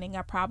beginning.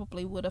 I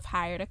probably would have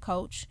hired a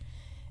coach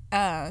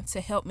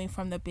to help me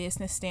from the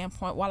business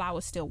standpoint while I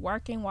was still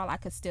working, while I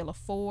could still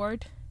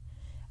afford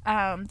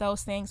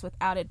those things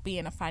without it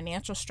being a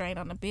financial strain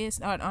on the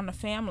business or on the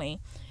family.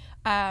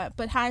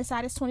 But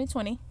hindsight is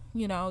 20/20.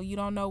 You know, you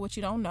don't know what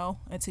you don't know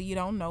until you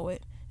don't know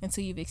it,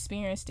 until you've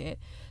experienced it.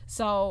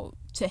 So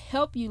to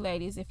help you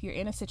ladies, if you're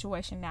in a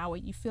situation now where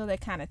you feel that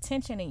kind of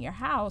tension in your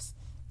house,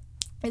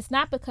 it's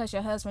not because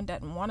your husband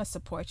doesn't want to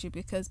support you,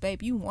 because,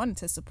 babe, you wanted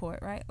to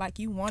support, right? Like,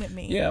 you wanted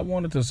me. Yeah, I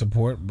wanted to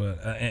support, but,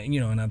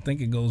 and I think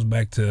it goes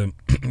back to,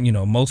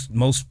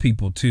 most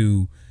people,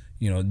 too,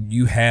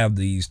 you have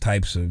these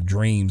types of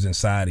dreams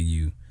inside of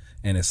you,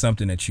 and it's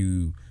something that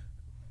you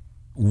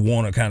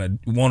want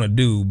to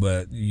do,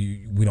 but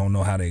we don't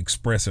know how to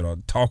express it or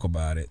talk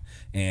about it.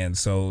 And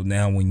so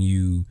now when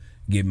you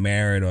get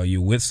married or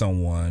you're with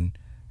someone,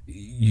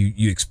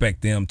 you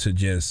expect them to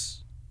just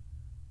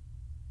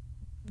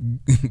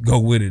go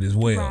with it as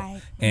well.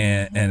 Right.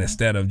 And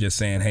instead of just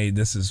saying, hey,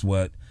 this is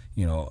what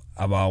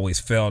I've always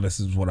felt, this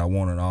is what I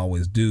want to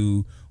always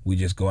do, we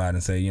just go out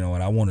and say, you know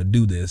what, I want to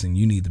do this and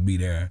you need to be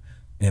there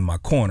in my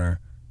corner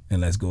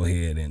and let's go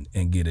ahead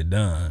and get it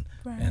done.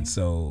 Right. And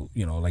so,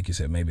 like you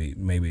said,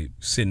 maybe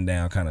sitting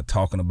down, kind of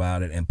talking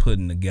about it and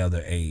putting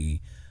together a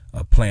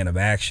plan of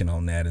action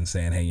on that and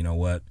saying, hey, you know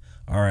what,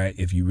 all right,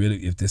 if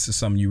this is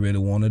something you really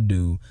want to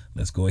do,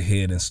 let's go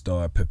ahead and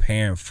start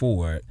preparing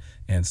for it.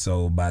 And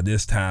so by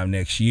this time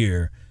next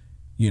year,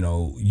 you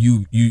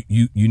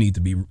need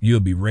to you'll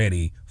be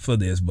ready for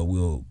this, but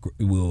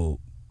we'll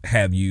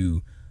have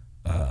you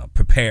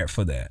prepared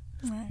for that.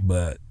 Right.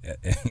 But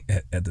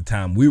at the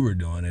time we were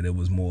doing it, it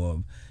was more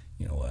of,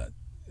 what,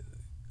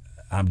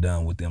 I'm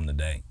done with them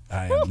today.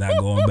 I am not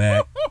going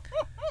back.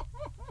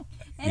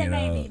 They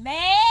made me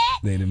mad.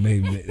 They done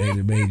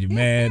made you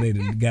mad. They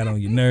done got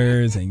on your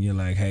nerves, and you're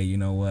like, hey, you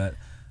know what?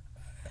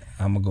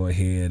 I'm gonna go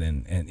ahead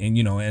and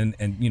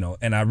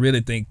I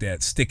really think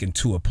that sticking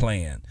to a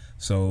plan.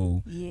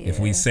 So if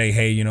we say,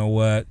 hey, you know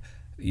what,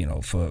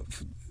 for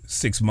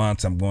 6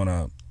 months I'm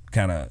gonna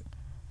kind of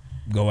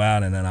go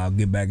out and then I'll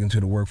get back into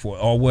the workforce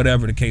or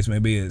whatever the case may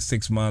be. At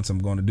 6 months I'm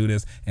going to do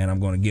this and I'm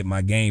going to get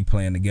my game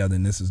plan together,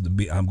 and this is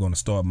I'm going to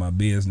start my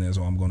business,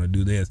 or I'm going to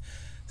do this.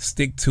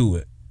 Stick to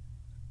it.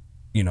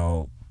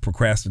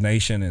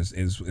 Procrastination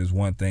is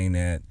one thing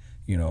that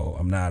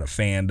I'm not a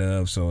fan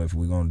of. So if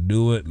we're going to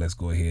do it, let's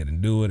go ahead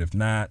and do it. If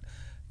not,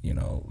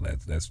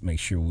 let's make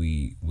sure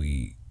we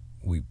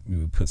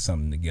put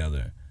something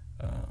together.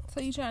 So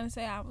you trying to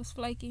say I was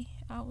flaky?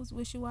 I was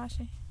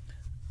wishy-washy?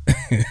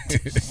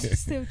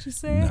 Still what you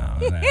said? No,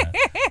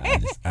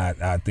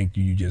 I think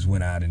you just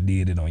went out and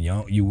did it on your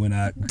own. You went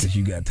out because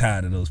you got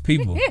tired of those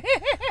people,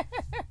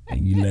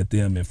 and you let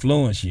them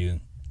influence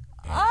you.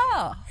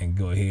 And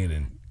go ahead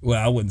and,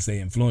 well, I wouldn't say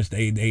influence.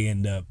 They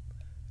end up,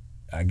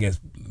 I guess,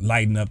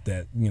 lighting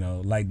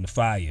the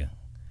fire,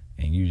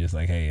 and you just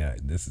like, hey,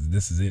 this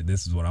is it.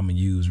 This is what I'm gonna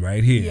use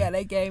right here. Yeah,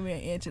 they gave me an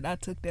inch and I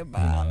took them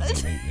out.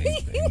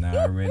 They not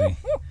already.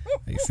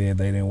 They said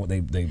they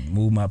didn't. They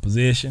moved my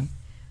position.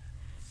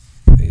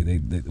 They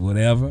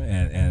whatever,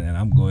 and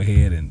I'm go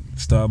ahead and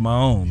start my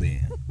own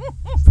then.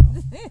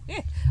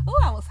 Oh,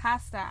 I was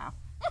hostile.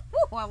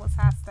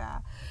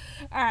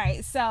 All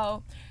right,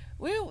 so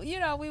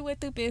we went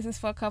through business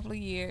for a couple of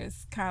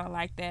years, kind of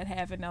like that,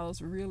 having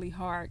those really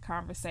hard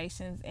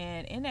conversations.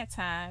 And in that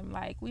time,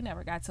 like, we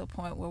never got to a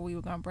point where we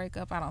were gonna break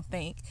up. I don't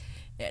think.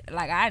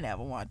 Like, I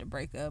never wanted to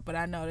break up, but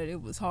I know that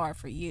it was hard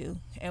for you.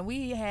 And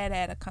we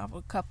had a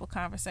couple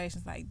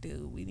conversations like,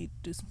 dude, we need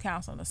to do some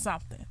counseling or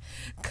something,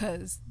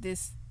 because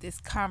this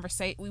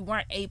conversation, we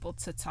weren't able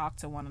to talk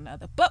to one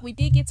another. But we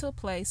did get to a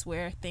place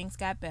where things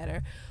got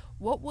better.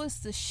 What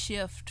was the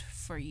shift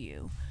for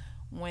you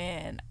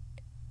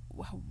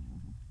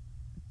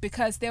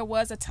because there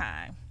was a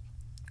time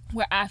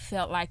where I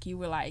felt like you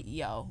were like,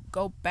 yo,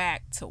 go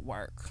back to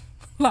work.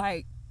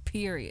 Like,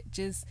 period.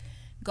 Just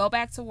go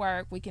back to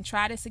work. We can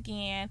try this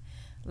again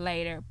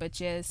later, but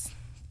just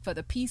for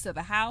the peace of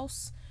the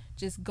house,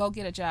 just go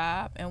get a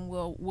job and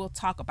we'll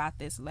talk about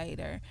this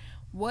later.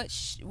 What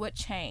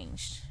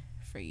changed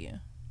for you?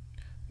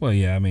 Well,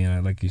 yeah, I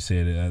mean, like you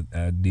said,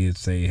 I did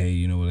say,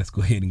 hey, let's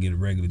go ahead and get a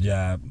regular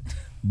job.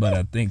 But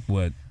I think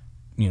what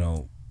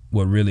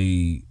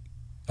really,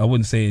 I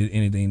wouldn't say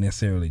anything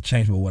necessarily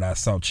changed, but what I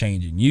saw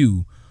change in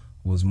you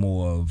was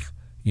more of,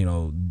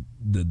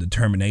 the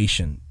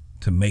determination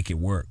to make it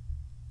work.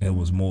 It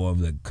was more of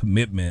the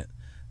commitment.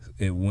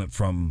 It went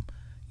from,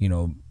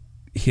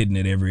 hitting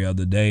it every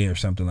other day or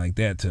something like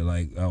that, to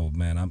like, oh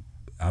man,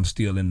 I'm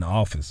still in the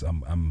office.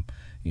 I'm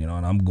and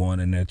I'm going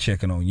in there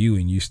checking on you,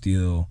 and you're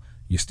still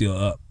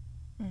up.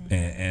 Mm-hmm.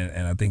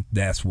 And I think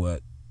that's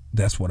what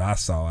I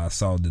saw. I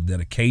saw the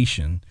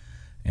dedication,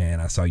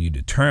 and I saw you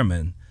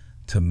determined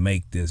to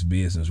make this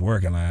business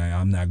work. And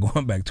I'm not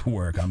going back to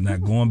work. I'm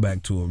not going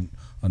back to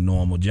a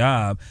normal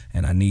job.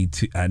 And I need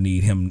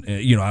him.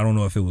 I don't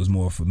know if it was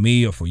more for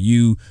me or for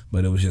you,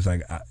 but it was just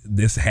like,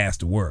 this has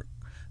to work.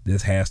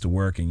 This has to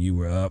work. And you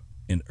were up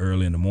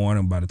early in the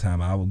morning by the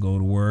time I would go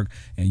to work,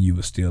 and you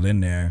were still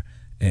in there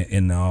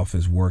in the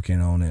office working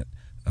on it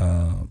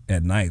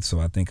at night. So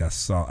I think I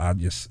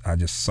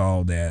just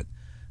saw that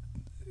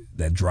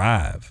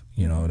drive,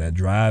 that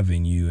drive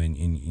in you, and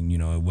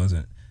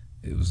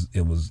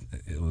it was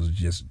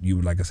just, you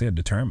were, like I said,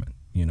 determined,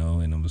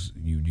 and it was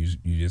you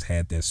just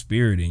had that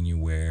spirit in you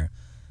where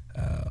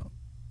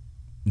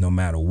no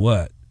matter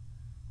what,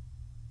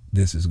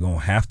 this is gonna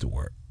have to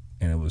work.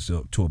 And it was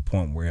to a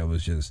point where it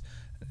was just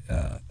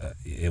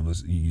it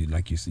was, you,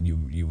 like you said, you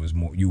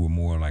were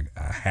more like,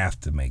 I have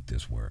to make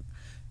this work,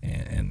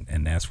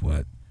 and that's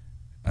what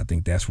I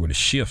think, that's where the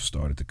shift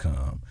started to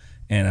come.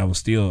 And I was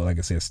still, like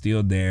I said,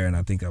 still there, and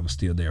I think I was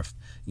still there.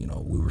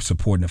 We were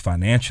supporting it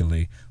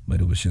financially,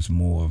 but it was just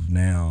more of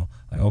now,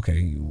 like,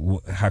 okay,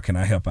 how can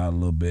I help out a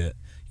little bit?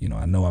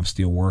 I know I'm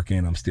still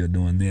working, I'm still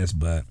doing this,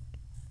 but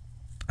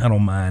I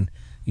don't mind.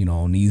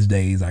 On these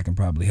days, I can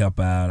probably help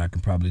out. I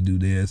can probably do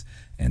this,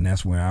 and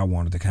that's where I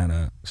wanted to kind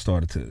of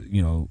started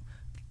to,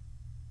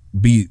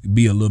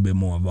 be a little bit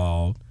more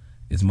involved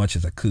as much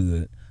as I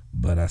could.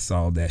 But I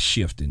saw that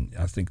shift, and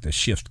I think the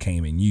shift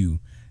came in you,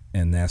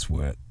 and that's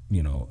what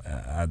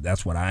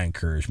that's what I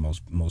encourage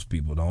most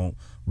people. Don't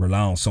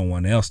rely on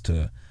someone else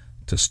to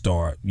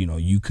start.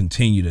 You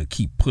continue to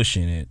keep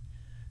pushing it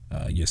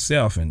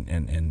yourself,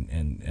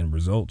 and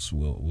results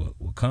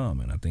will come.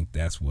 And I think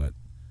that's what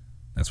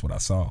I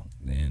saw.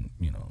 And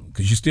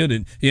because you still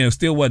didn't,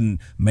 still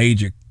wasn't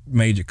major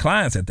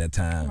clients at that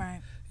time.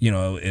 Right.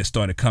 It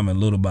started coming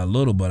little by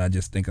little, but I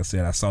just think I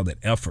saw that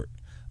effort.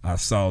 I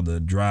saw the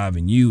drive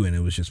in you, and it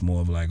was just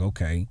more of like,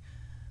 okay,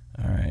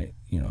 all right,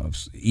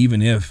 even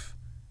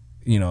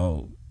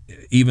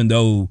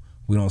though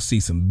we don't see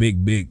some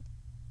big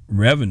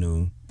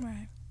revenue,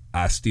 right,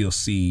 I still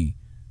see,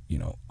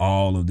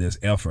 all of this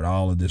effort,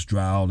 all of this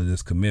drive, all of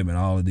this commitment,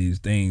 all of these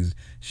things.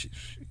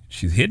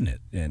 She's hitting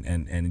it,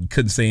 and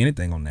couldn't say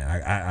anything on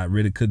that. I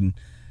really couldn't,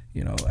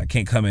 I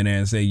can't come in there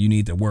and say you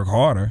need to work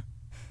harder,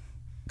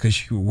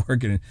 because you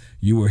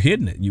were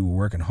hitting it, you were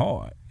working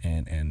hard,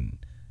 and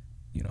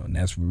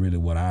that's really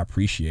what I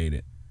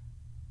appreciated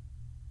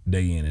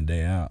day in and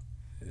day out.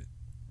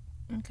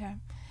 Okay.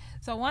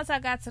 So once I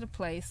got to the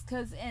place,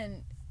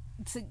 and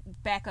to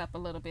back up a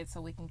little bit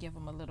so we can give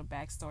them a little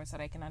backstory so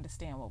they can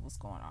understand what was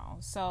going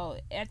on. So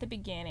at the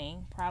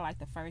beginning, probably like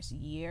the first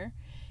year,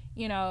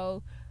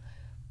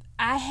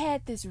 I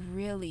had this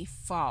really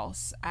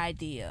false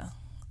idea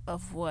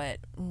of what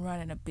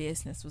running a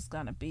business was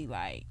going to be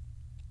like.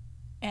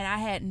 And I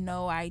had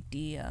no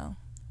idea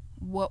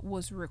what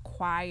was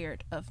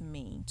required of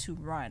me to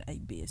run a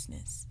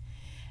business.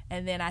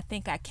 And then I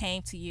think I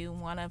came to you,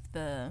 one of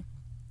the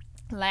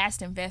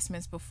last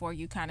investments before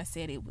you kind of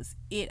said it was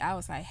it. I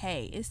was like,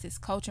 hey, it's this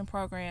coaching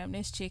program.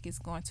 This chick is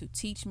going to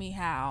teach me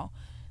how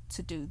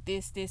to do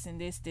this,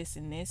 and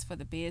this for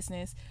the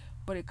business.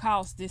 But it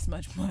costs this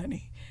much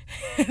money.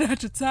 And at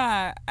the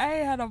time, I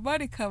ain't had no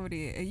money coming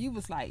in. And you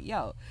was like,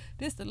 yo,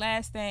 this the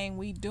last thing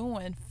we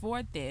doing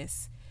for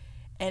this.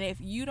 And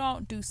if you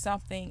don't do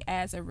something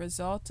as a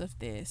result of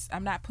this,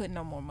 I'm not putting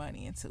no more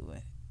money into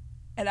it.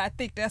 And I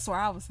think that's where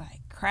I was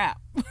like, crap.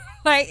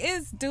 Like,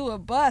 it's do or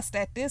bust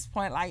at this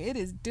point. Like, it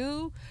is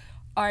do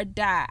or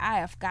die. I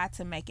have got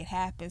to make it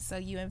happen. So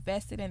you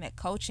invested in that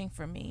coaching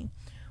for me,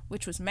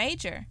 which was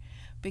major,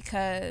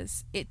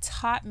 because it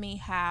taught me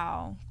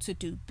how to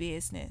do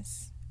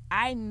business.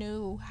 I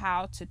knew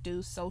how to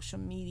do social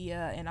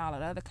media and all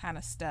that other kind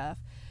of stuff,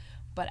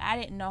 but I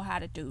didn't know how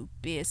to do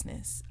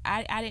business.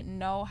 I didn't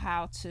know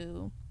how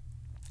to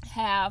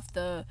have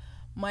the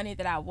money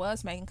that I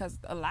was making, because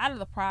a lot of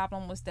the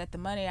problem was that the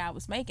money I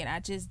was making,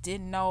 I just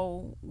didn't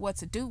know what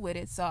to do with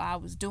it, so I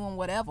was doing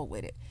whatever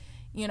with it.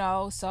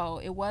 So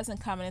it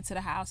wasn't coming into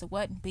the house. It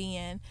wasn't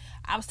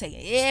I was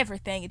taking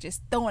everything and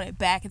just throwing it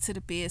back into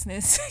the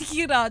business,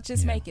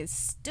 making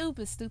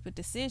stupid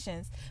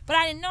decisions. But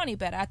I didn't know any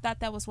better. I thought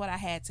that was what I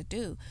had to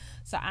do.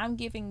 So I'm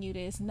giving you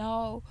this,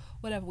 no,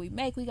 whatever we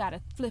make, we got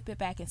to flip it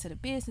back into the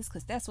business,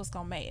 because that's what's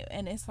going to make it.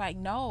 And it's like,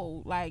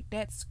 no, like,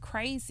 that's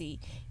crazy.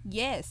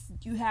 Yes,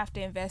 you have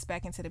to invest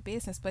back into the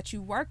business, but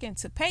you working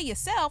to pay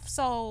yourself.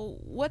 So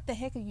what the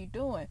heck are you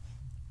doing?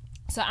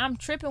 So I'm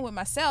tripping with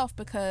myself,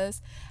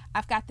 because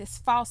I've got this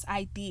false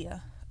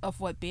idea of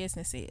what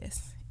business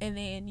is. And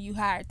then you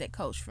hired that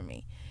coach for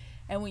me.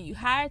 And when you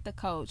hired the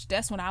coach,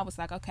 that's when I was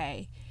like,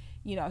 okay,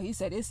 he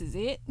said, this is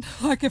it.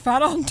 Like, if I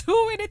don't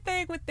do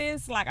anything with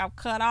this, like, I'm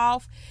cut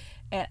off,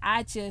 and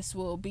I just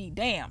will be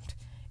damned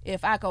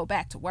if I go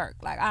back to work.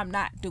 Like, I'm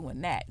not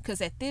doing that, because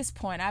at this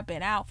point, I've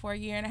been out for a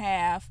year and a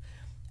half.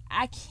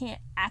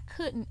 I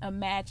couldn't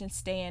imagine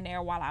staying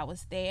there while I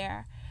was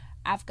there.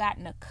 I've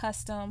gotten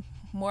accustomed.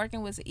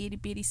 Morgan was an itty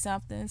bitty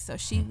something, so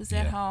she was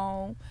at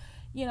home,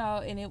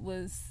 and it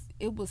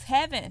was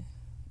heaven.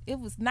 It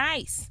was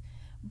nice,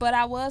 but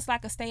I was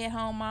like a stay at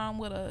home mom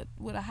with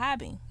a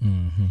hobby.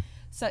 Mm-hmm.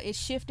 So it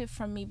shifted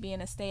from me being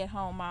a stay at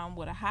home mom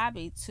with a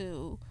hobby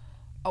to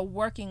a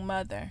working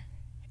mother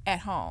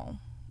at home,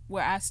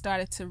 where I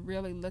started to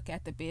really look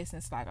at the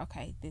business like,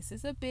 okay, this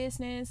is a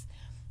business.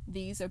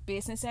 These are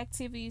business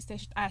activities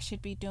that I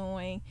should be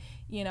doing,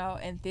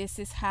 and this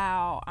is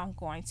how I'm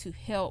going to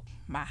help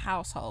my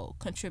household,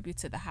 contribute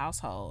to the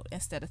household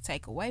instead of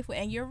take away from it.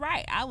 And you're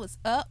right. I was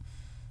up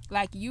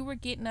like you were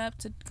getting up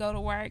to go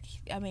to work.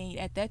 I mean,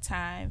 at that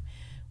time,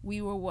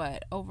 we were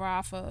over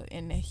off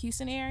in the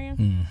Houston area?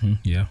 Mm-hmm.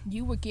 Yeah.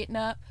 You were getting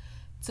up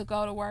to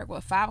go to work,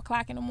 5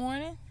 o'clock in the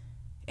morning?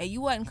 And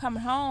you wasn't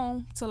coming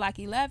home till like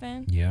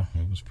 11. Yeah,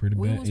 it was pretty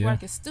bad. We was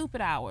working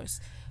stupid hours.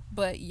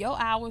 But your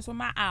hours were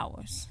my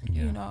hours,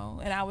 and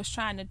I was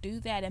trying to do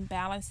that and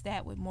balance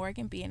that with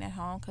Morgan being at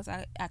home because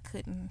I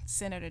couldn't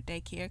send her to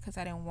daycare because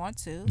I didn't want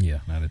to. Yeah,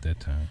 not at that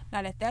time.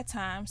 Not at that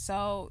time,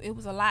 so it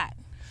was a lot.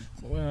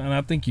 Well, and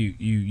I think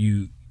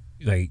you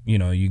like,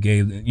 you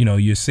gave,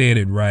 you said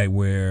it right,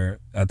 where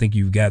I think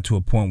you got to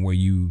a point where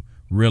you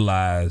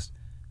realized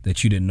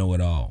that you didn't know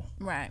it all.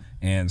 Right.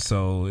 And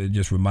so it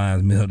just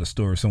reminds me of the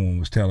story someone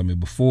was telling me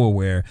before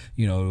where,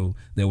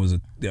 there was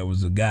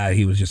a guy,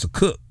 he was just a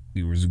cook.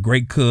 He was a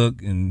great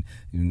cook, and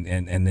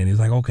then he's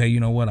like, okay,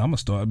 you know what? I'm gonna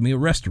start me a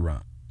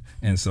restaurant.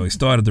 And so he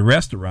started the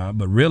restaurant,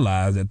 but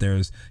realized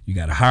that you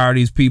got to hire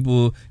these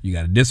people, you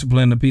got to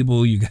discipline the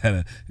people, you got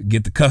to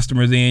get the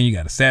customers in, you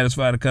got to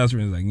satisfy the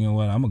customers. Like, you know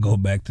what? I'm gonna go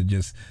back to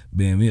just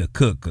being me a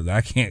cook because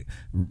I can't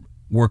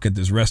work at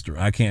this restaurant.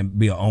 I can't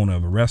be an owner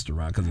of a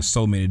restaurant because there's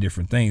so many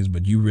different things.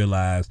 But you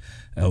realize,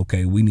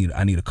 okay,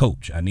 I need a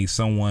coach. I need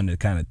someone to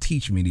kind of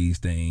teach me these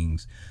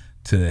things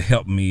to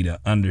help me to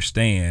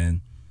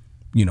understand,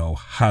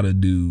 how to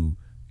do,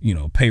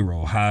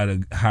 payroll, how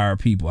to hire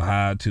people,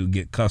 how to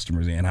get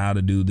customers in, how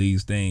to do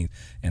these things,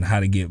 and how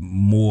to get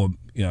more,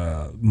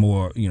 my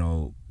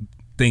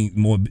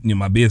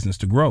business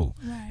to grow.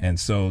 Right. And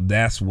so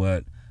that's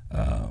what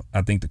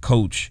I think the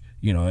coach,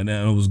 and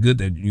it was good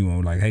that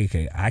like, hey,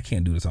 okay, I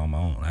can't do this on my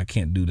own. I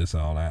can't do this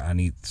all. I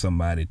need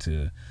somebody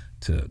to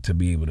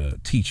be able to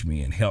teach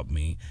me and help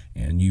me,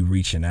 and you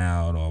reaching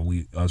out or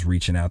us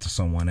reaching out to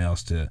someone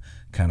else to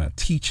kind of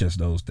teach us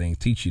those things,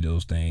 teach you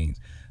those things.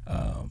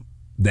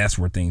 That's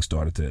where things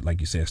started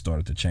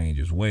to change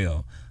as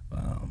well.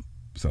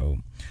 So,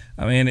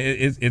 I mean,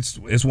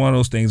 it's one of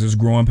those things. It's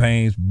growing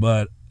pains,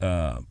 but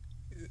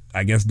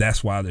I guess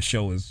that's why the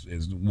show is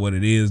what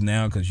it is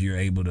now, because you're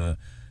able to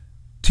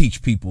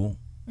teach people.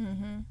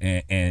 Mm-hmm.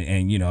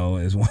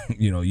 And as one,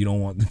 you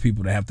don't want the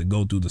people to have to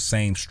go through the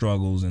same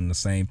struggles and the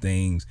same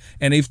things.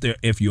 And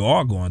if you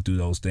are going through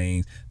those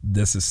things,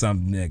 this is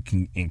something that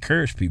can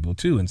encourage people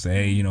too, and say,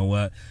 hey, you know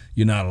what,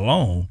 you're not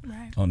alone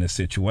on this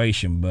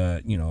situation.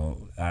 But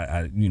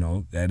I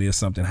that is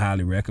something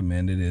highly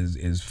recommended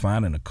is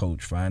finding a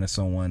coach, finding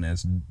someone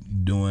that's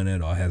doing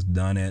it or has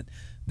done it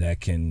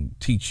that can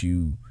teach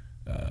you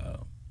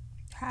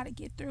how to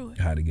get through it.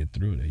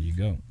 There you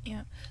go.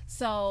 Yeah.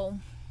 So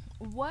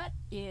what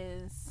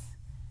is,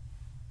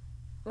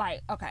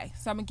 like, okay,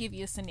 so I'm gonna give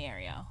you a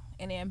scenario,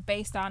 and then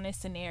based on this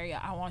scenario,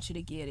 I want you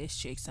to give this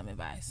chick some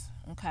advice.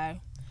 Okay,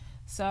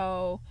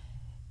 so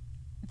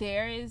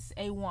there is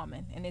a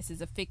woman, and this is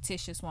a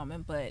fictitious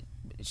woman, but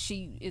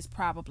she is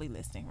probably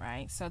listening,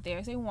 right? So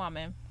there's a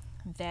woman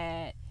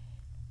that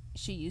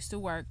she used to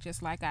work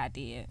just like I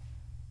did,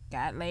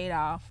 got laid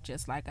off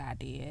just like I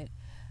did,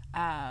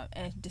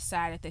 and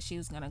decided that she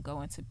was gonna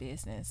go into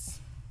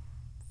business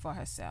for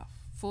herself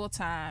full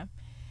time.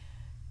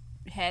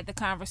 Had the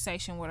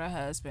conversation with her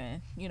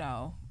husband.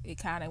 It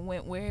kind of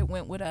went where it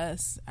went with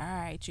us. All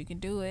right, you can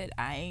do it.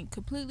 I ain't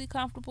completely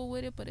comfortable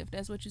with it, but if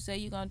that's what you say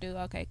you're gonna do,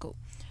 okay, cool.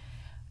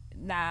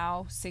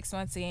 Now 6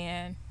 months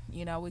in,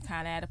 we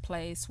kind of at a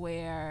place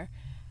where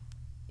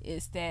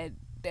it's that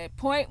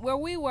point where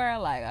we were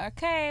like,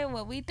 okay,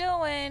 what we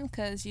doing?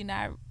 Because you're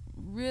not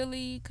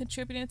really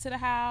contributing to the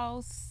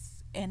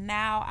house, and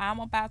now I'm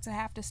about to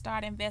have to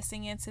start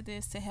investing into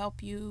this to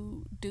help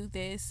you do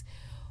this.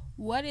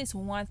 What is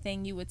one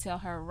thing you would tell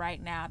her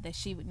right now that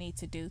she would need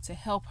to do to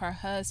help her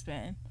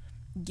husband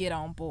get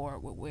on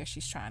board with where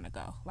she's trying to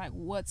go? Like,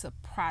 what's a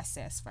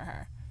process for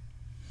her?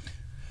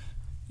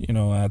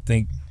 I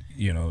think,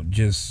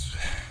 just,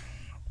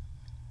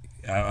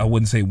 I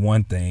wouldn't say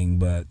one thing,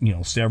 but,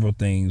 several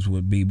things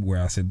would be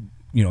where I said,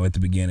 at the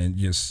beginning,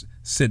 just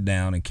sit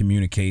down and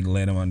communicate,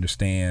 let them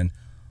understand,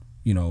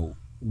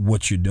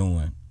 what you're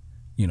doing.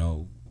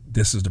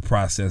 This is the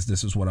process.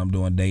 This is what I'm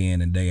doing day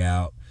in and day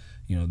out.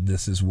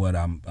 This is what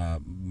I'm,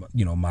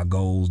 my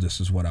goals. This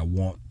is what I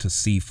want to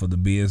see for the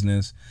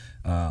business.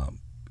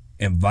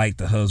 Invite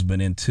the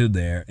husband into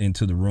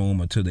the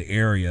room or to the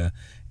area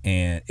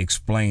and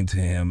explain to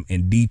him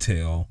in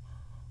detail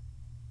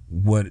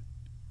what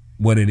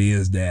it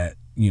is that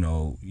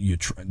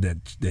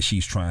that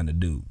she's trying to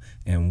do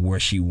and where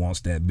she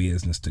wants that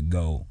business to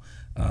go,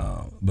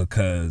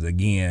 because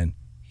again,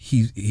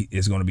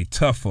 it's going to be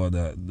tough for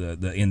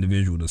the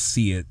individual to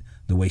see it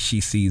the way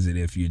she sees it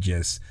if you're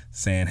just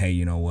saying, hey,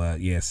 you know what,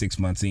 yeah, 6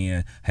 months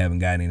in, haven't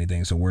got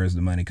anything, so where's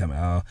the money coming?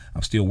 Oh,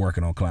 I'm still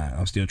working on client,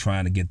 I'm still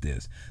trying to get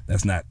this.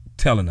 That's not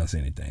telling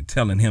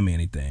him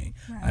anything.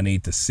 Right. I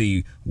need to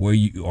see where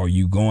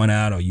you going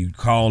out, or you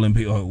calling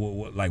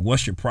people, like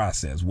what's your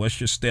process, what's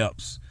your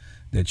steps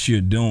that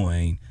you're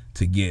doing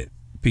to get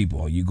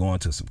people? Are you going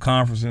to some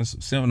conferences,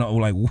 some seminars?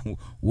 Like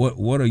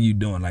what are you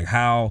doing? Like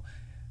how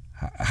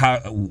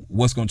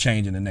what's going to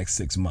change in the next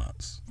 6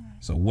 months?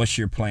 So what's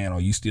your plan? Are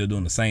you still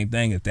doing the same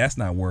thing? If that's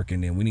not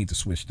working, then we need to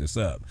switch this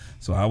up.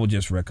 So I would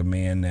just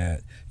recommend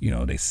that,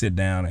 they sit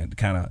down and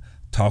kind of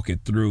talk it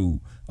through.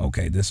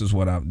 Okay, this is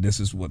what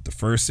the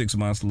first 6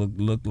 months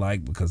looked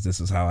like, because this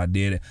is how I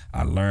did it.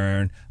 I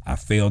learned, I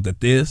failed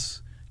at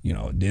this.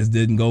 This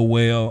didn't go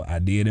well. I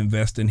did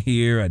invest in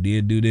here. I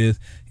did do this.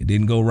 It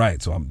didn't go right.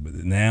 So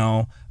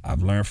now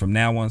I've learned from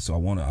now on.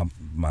 So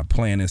my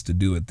plan is to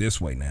do it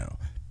this way now.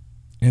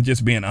 And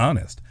just being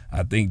honest.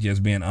 I think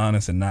just being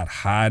honest and not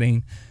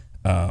hiding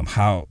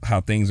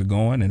how things are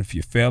going. And if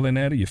you're failing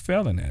at it, you're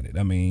failing at it.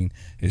 I mean,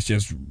 it's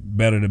just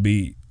better to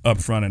be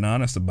upfront and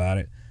honest about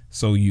it,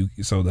 so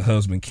the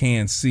husband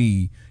can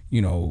see,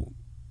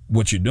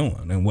 what you're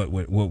doing and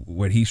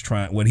what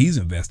he's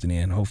investing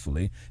in,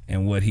 hopefully,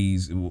 and what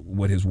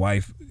his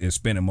wife is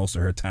spending most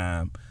of her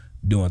time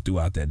doing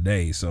throughout that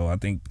day. So I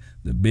think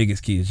the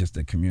biggest key is just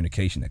the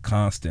communication, the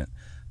constant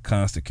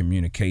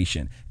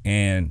communication.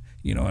 And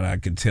and I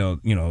could tell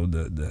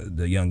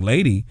the young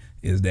lady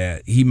is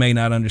that he may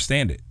not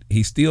understand it,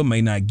 he still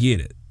may not get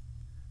it,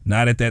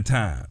 not at that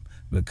time,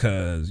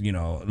 because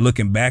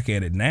looking back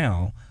at it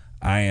now,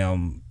 I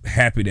am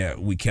happy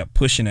that we kept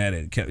pushing at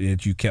it,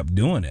 that you kept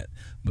doing it,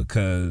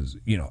 because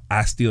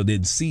I still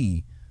didn't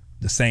see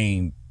the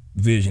same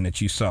vision that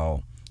you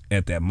saw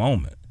at that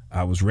moment.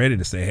 I was ready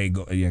to say, hey,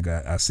 go.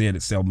 Yeah, I said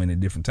it so many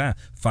different times.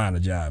 Find a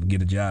job,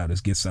 get a job,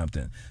 let's get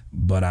something.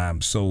 But I'm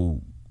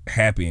so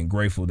happy and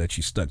grateful that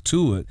you stuck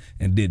to it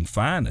and didn't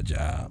find a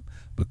job,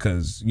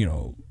 because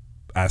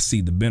I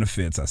see the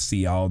benefits. I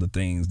see all the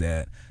things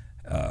that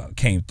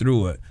came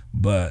through it.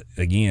 But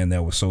again,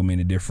 there were so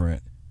many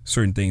different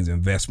certain things,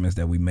 investments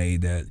that we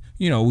made that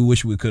we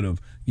wish we could have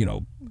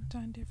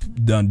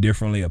done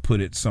differently or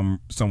put it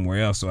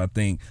somewhere else. So I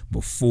think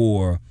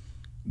before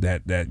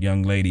that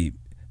young lady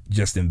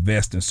just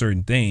invest in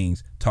certain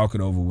things, talk it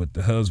over with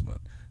the husband,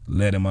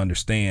 let him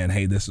understand,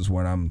 hey, this is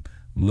what I'm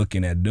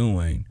looking at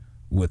doing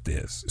with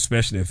this,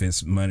 especially if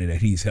it's money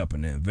that he's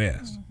helping to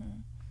invest.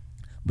 Mm-hmm.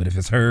 But if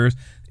it's hers,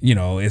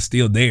 it's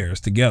still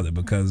theirs together,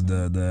 because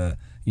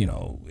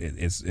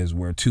it's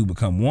where two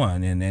become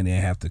one, and then they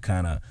have to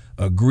kind of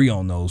agree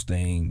on those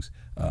things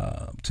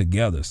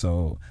together.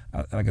 So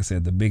like I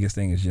said, the biggest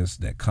thing is just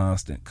that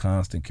constant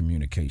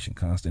communication,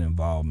 constant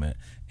involvement,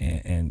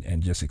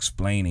 and just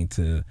explaining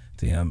to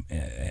him,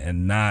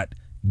 and not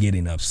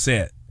getting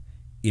upset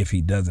if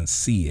he doesn't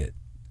see it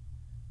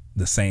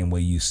the same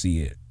way you see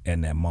it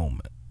in that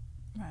moment.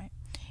 Right.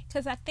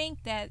 Because I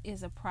think that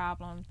is a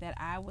problem that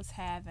I was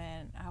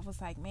having. I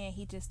was like, man,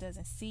 he just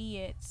doesn't see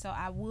it. So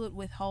I would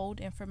withhold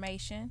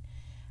information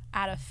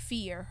out of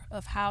fear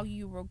of how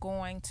you were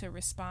going to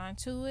respond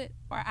to it,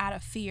 or out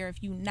of fear of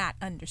you not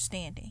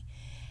understanding.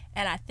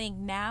 And I think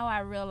now I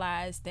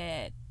realize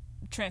that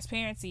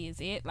transparency is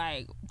it.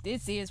 Like,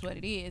 this is what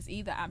it is.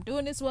 Either I'm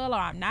doing this well or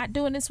I'm not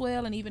doing this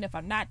well. And even if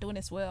I'm not doing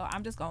this well,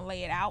 I'm just going to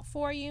lay it out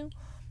for you,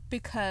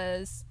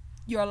 because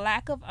your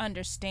lack of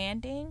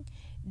understanding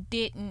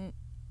didn't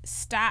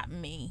stop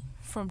me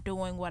from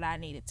doing what I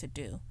needed to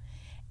do.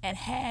 And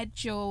had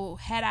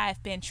I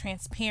been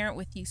transparent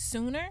with you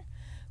sooner,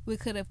 we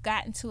could have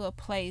gotten to a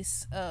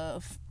place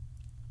of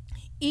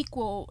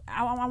equal,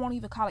 I won't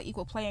even call it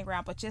equal playing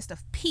ground, but just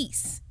of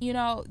peace.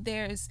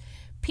 There's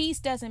peace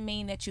doesn't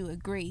mean that you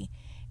agree.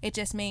 It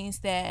just means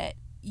that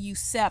you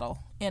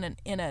settle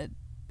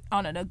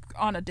on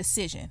a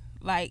decision.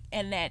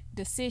 And that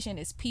decision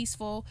is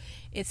peaceful.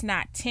 It's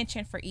not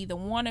tension for either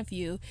one of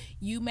you.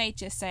 You may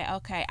just say,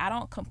 okay, I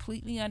don't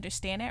completely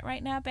understand that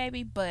right now,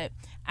 baby, but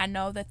I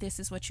know that this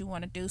is what you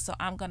want to do, so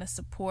I'm going to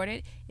support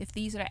it. If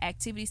these are the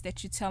activities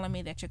that you're telling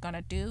me that you're going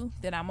to do,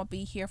 then I'm going to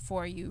be here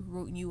for you,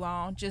 rooting you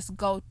on. Just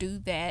go do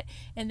that,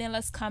 and then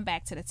let's come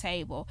back to the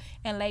table.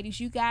 And ladies,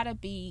 you got to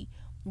be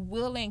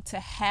willing to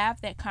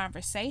have that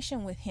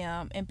conversation with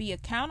him and be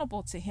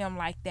accountable to him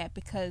like that,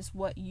 because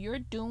what you're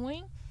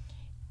doing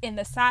in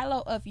the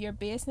silo of your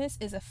business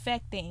is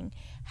affecting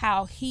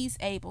how he's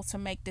able to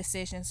make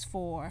decisions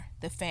for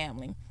the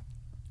family.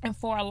 And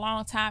for a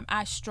long time,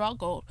 I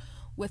struggled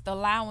with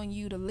allowing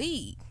you to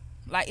lead.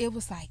 It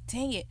was like,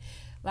 dang it.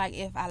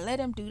 If I let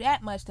him do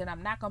that much, then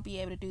I'm not going to be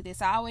able to do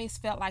this. I always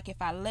felt like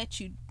if I let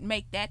you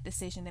make that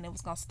decision, then it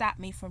was going to stop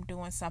me from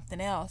doing something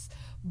else.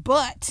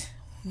 But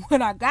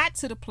when I got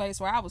to the place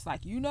where I was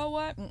like, you know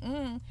what?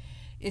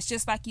 It's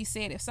just like you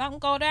said, if something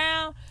go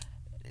down,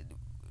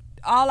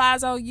 all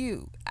eyes on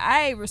you.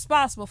 I ain't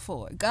responsible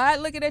for it. God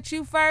looking at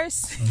you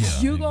first.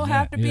 You gonna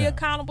have to be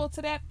accountable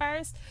to that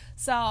first.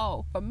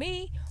 So for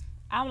me,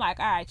 I'm like,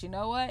 all right, you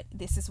know what?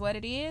 This is what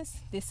it is.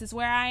 This is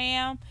where I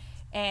am.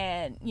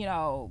 And, you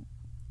know,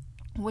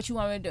 what you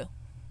want me to do?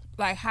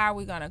 Like, how are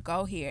we going to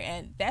go here?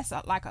 And that's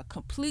like a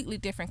completely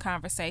different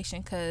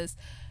conversation, because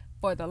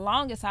for the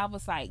longest I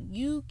was like,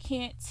 you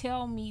can't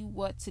tell me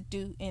what to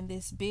do in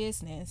this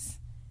business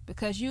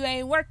because you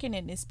ain't working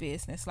in this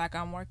business like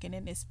I'm working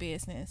in this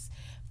business.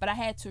 But I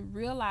had to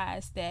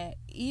realize that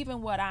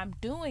even what I'm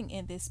doing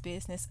in this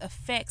business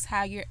affects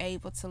how you're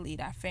able to lead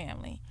our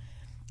family.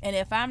 And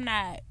if I'm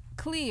not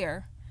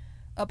clear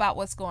about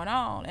what's going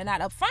on and not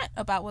upfront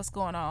about what's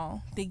going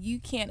on, then you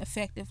can't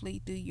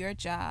effectively do your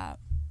job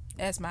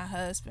as my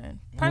husband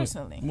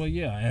personally. Well,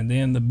 yeah, and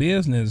then the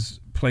business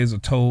plays a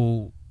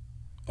toll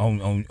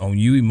on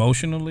you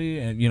emotionally,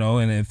 and you know,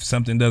 and if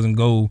something doesn't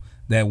go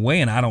that way,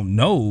 and I don't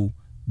know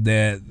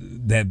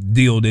that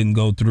deal didn't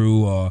go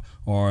through,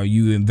 or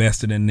you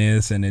invested in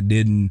this and it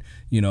didn't,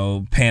 you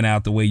know, pan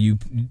out the way you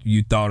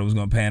thought it was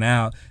going to pan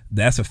out,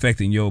 that's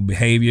affecting your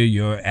behavior,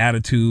 your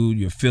attitude,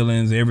 your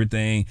feelings,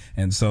 everything.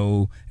 And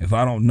so if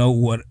I don't know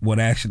what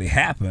actually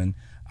happened,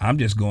 I'm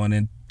just going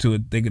into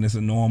it thinking it's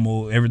a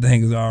normal,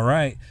 everything is all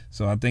right.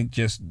 So I think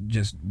just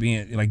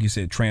being, like you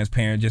said,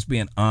 transparent, just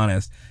being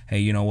honest. Hey,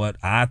 you know what?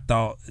 I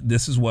thought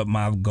this is what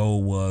my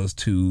goal was,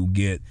 to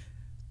get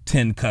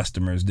 10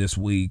 customers this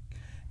week,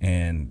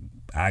 and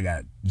I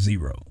got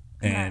 0.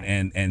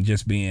 And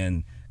just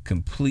being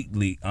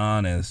completely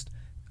honest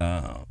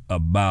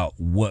about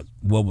what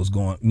was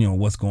going, you know,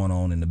 what's going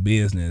on in the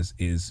business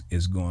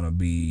is going to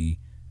be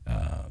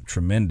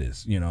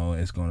tremendous. You know,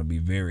 it's going to be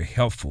very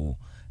helpful,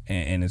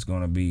 and it's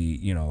going to be,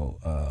 you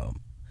know,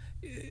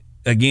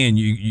 again,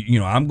 you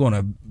know,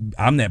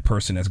 I'm that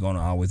person that's going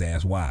to always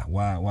ask why.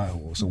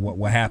 So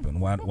what happened?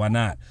 Why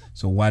not?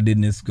 So why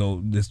didn't this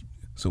go this?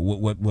 So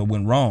what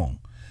went wrong?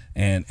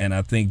 And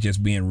I think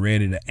just being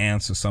ready to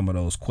answer some of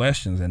those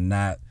questions and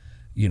not,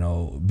 you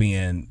know,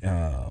 being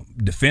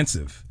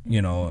defensive,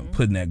 you know, and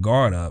putting that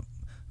guard up.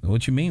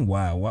 What you mean?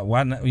 Why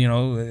not? You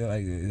know,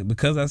 like,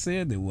 because I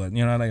said that. What,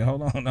 you know, like,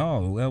 hold on,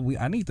 no. Well,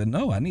 I need to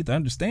know. I need to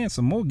understand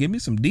some more. Give me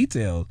some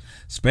details,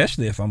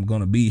 especially if I'm going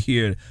to be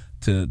here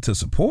to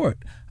support.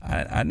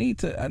 I need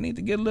to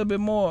get a little bit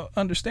more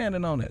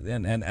understanding on it.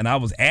 And I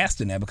was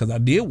asking that because I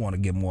did want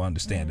to get more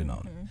understanding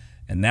on it.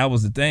 And that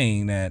was the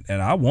thing that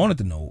I wanted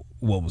to know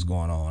what was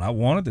going on. I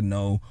wanted to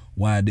know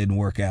why it didn't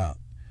work out,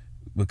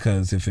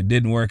 because if it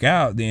didn't work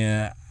out,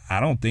 then I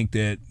don't think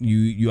that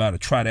you ought to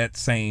try that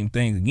same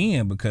thing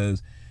again,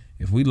 because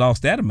if we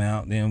lost that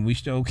amount, then we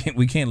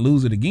can't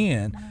lose it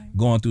again, right,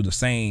 going through the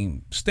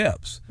same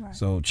steps. Right.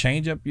 So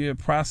change up your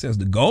process.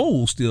 The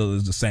goal still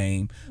is the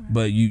same, right,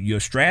 but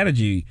your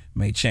strategy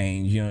may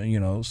change. You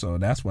know. So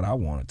that's what I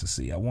wanted to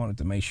see. I wanted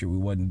to make sure we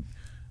wasn't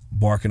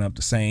barking up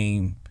the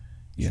same,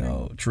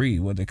 tree,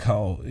 what they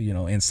call,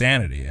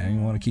 insanity. I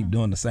didn't want to keep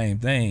doing the same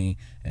thing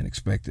and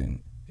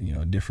expecting,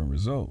 a different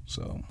result.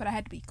 So, but I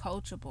had to be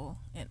coachable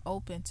and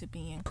open to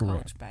being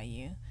correct, coached by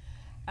you.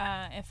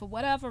 And for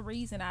whatever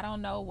reason, I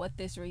don't know what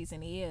this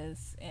reason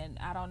is, and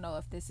I don't know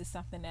if this is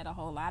something that a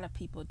whole lot of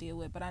people deal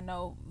with, but I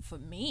know for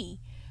me,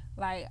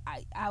 like,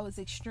 I was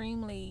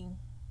extremely,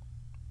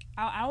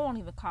 I won't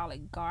even call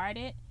it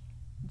guarded,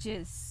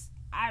 just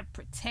I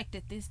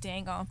protected this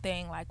dang on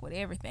thing, like, with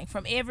everything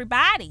from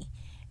everybody.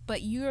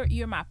 But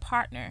you're my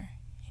partner,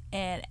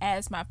 and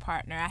as my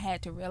partner, I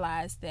had to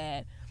realize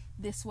that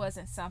this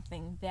wasn't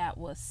something that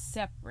was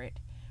separate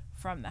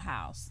from the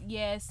house.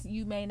 Yes,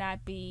 you may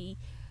not be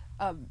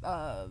a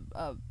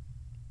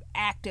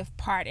active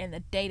part in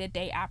the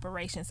day-to-day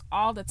operations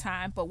all the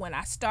time, but when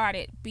I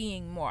started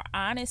being more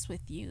honest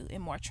with you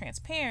and more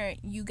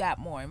transparent, you got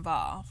more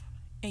involved,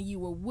 and you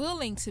were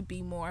willing to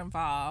be more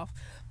involved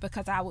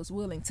because I was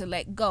willing to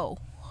let go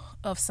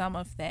of some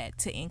of that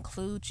to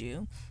include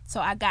you. So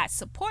I got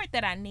support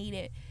that I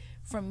needed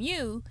from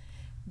you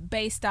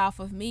based off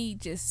of me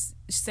just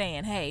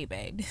saying, hey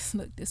babe, this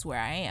is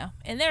where I am.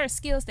 And there are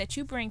skills that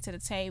you bring to the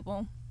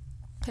table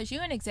because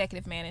you're in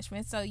executive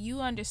management, so you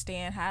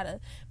understand how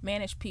to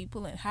manage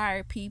people and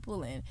hire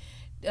people and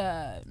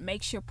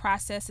make sure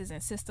processes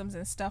and systems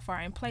and stuff are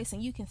in place,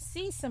 and you can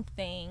see some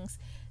things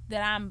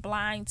that I'm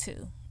blind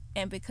to.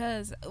 And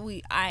because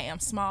I am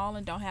small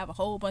and don't have a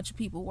whole bunch of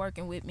people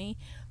working with me,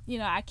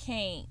 I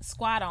can't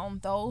squat on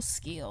those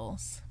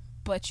skills.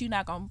 But you're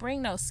not going to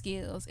bring those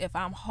skills if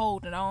I'm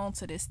holding on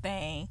to this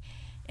thing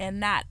and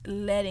not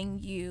letting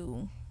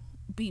you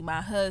be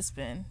my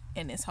husband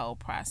in this whole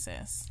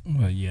process.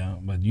 Well, yeah,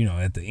 but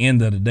at the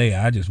end of the day,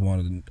 I just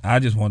wanted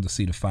to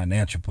see the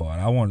financial part.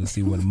 I wanted to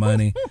see where the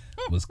money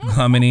was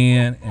coming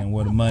in and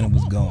where the money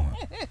was going.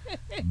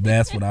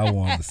 That's what I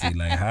wanted to see.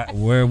 Like,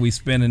 where are we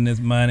spending this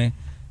money?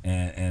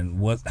 And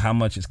how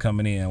much is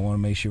coming in. I want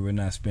to make sure we're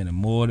not spending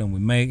more than we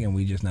make, and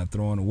we just not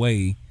throwing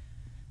away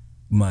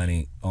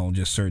money on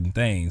just certain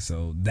things.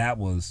 So that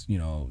was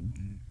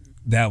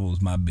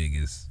my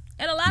biggest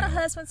And a lot of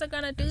husbands are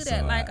going to do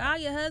that. So like, all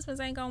your husbands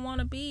ain't going to want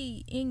to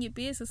be in your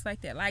business like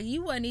that. Like,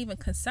 you wasn't even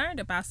concerned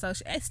about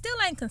still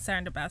ain't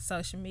concerned about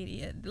social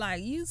media.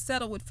 Like, you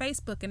settle with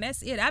Facebook and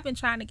that's it. I've been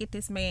trying to get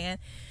this man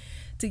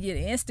to get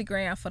an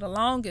Instagram for the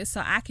longest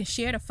so I can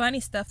share the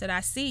funny stuff that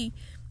I see.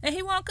 And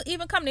he won't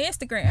even come to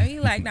Instagram. He's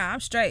like, nah,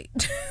 I'm straight.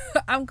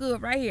 I'm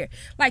good right here.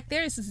 Like,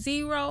 there's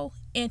zero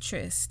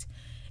interest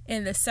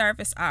in the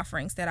service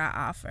offerings that I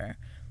offer.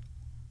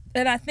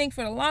 And I think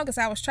for the longest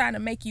I was trying to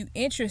make you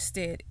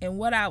interested in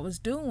what I was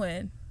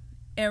doing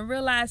and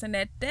realizing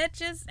that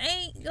just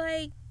ain't,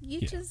 like,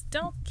 you just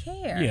don't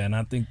care. Yeah, and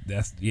I think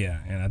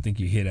and I think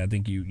you hit it. I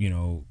think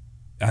you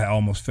I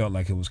almost felt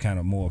like it was kind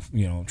of more,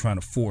 trying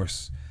to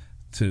force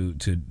to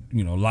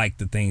like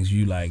the things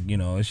you like.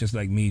 It's just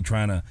like me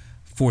trying to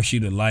force you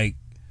to like,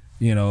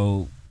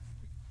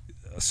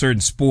 a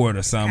certain sport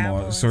or something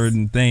or a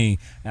certain thing.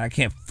 And I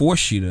can't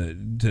force you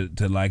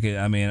to like it.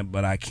 I mean,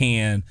 but I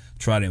can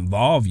try to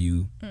involve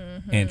you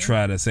and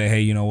try to say, hey,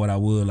 you know what, I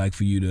would like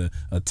for you to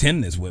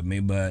attend this with me,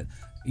 but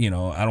I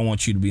don't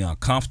want you to be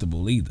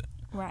uncomfortable either.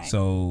 Right.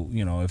 So,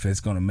 if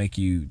it's going to make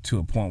you to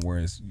a point where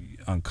it's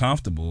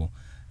uncomfortable,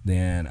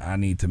 then I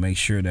need to make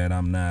sure that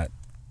I'm not,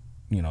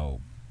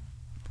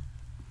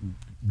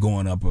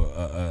 going up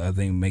a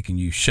thing making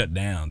you shut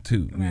down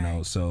too,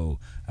 right. So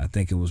I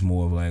think it was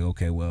more of like,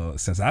 okay, well,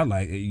 since I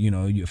like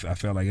it, I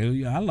felt like,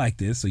 I like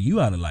this, so you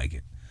ought to like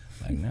it.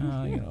 Like,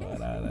 no,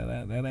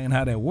 that ain't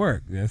how that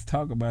works. Let's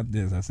talk about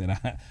this. I said,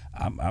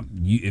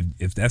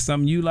 if that's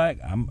something you like,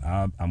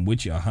 I'm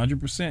with you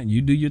 100%.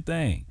 You do your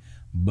thing,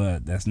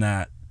 but that's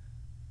not,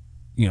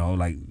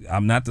 like,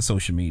 I'm not the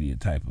social media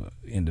type of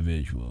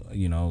individual,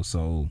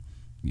 so.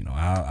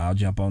 I'll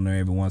jump on there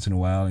every once in a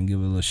while and give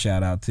a little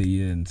shout out to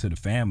you and to the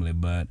family,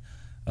 but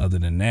other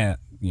than that,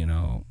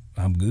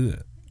 I'm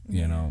good.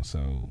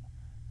 So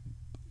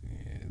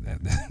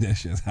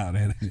that's just how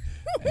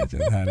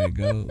that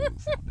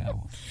goes.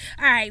 All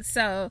right,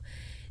 so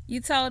you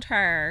told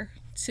her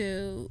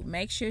to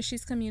make sure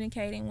she's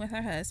communicating with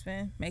her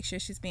husband, make sure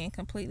she's being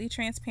completely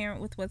transparent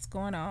with what's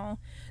going on.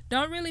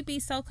 Don't really be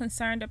so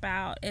concerned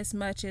about as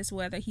much as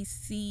whether he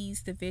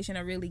sees the vision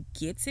or really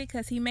gets it,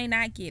 because he may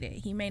not get it,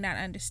 he may not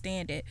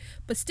understand it,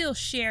 but still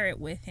share it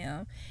with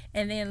him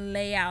and then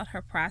lay out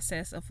her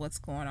process of what's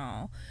going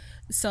on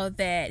so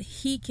that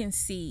he can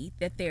see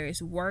that there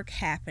is work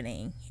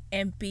happening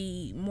and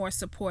be more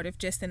supportive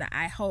just in the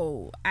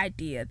whole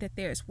idea that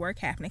there's work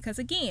happening. Because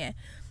again,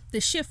 the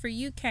shift for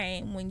you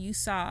came when you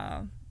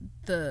saw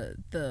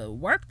the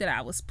work that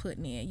I was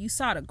putting in. You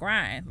saw the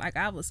grind. Like,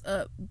 I was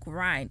up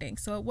grinding.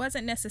 So it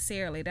wasn't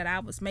necessarily that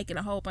I was making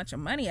a whole bunch of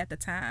money at the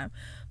time,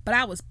 but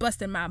I was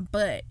busting my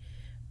butt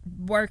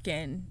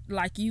working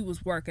like you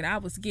was working. I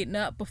was getting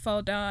up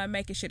before dawn,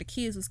 making sure the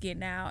kids was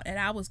getting out, and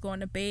I was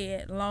going to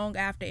bed long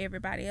after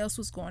everybody else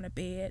was going to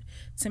bed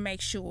to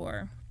make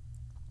sure,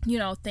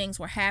 things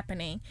were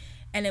happening.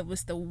 And it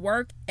was the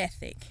work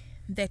ethic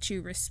that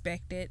you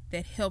respected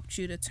that helped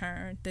you to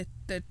turn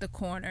the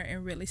corner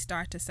and really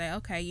start to say,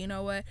 okay, you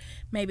know what,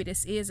 maybe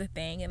this is a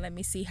thing, and let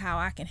me see how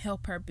I can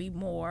help her be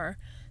more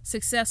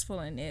successful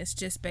in this,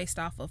 just based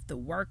off of the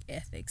work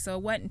ethic. So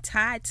it wasn't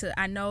tied to,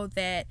 I know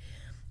that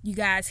you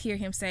guys hear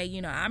him say,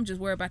 I'm just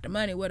worried about the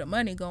money, where the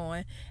money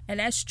going, and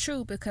that's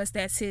true, because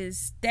that's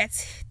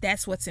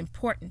what's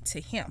important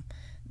to him.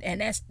 And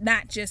that's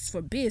not just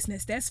for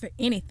business, that's for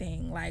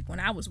anything. Like, when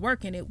I was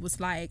working, it was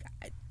like,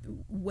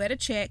 where the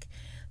check,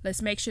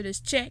 let's make sure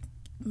this check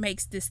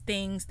makes these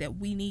things that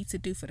we need to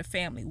do for the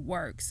family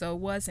work. So it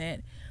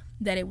wasn't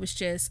that it was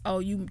just, oh,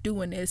 you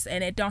doing this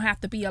and it don't have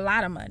to be a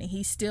lot of money.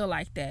 He's still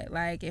like that.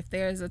 Like, if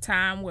there's a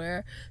time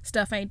where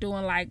stuff ain't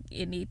doing like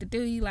it need to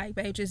do, you like,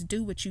 babe, just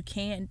do what you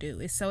can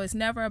do. So it's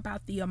never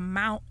about the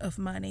amount of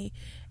money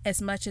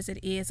as much as it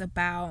is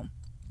about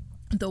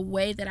the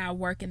way that I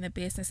work in the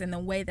business and the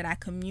way that I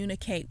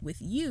communicate with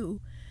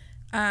you,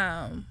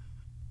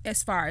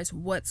 as far as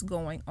what's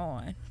going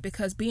on,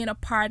 because being a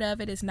part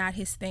of it is not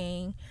his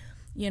thing.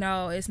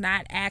 It's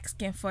not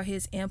asking for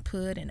his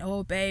input and,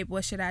 oh, babe,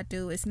 what should I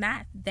do? It's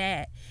not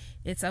that.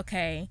 It's,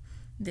 okay,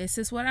 this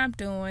is what I'm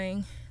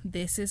doing.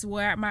 This is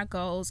where my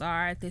goals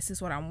are. This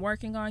is what I'm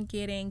working on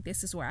getting.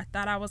 This is where I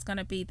thought I was going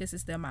to be. This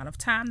is the amount of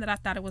time that I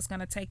thought it was going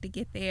to take to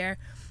get there.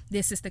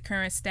 This is the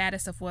current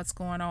status of what's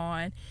going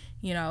on.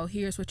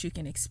 Here's what you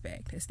can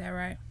expect. Is that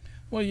right?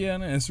 Well, yeah,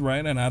 that's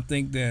right. And I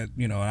think that,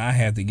 I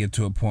had to get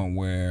to a point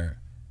where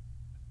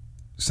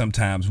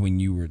sometimes when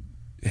you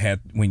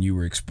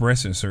were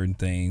expressing certain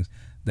things,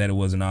 that it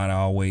was not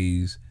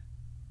always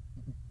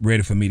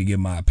ready for me to give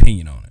my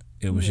opinion on it.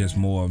 It was just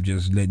more of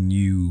just letting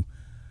you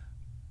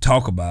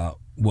talk about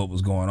what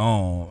was going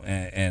on.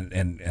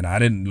 And I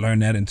didn't learn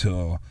that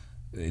until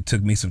it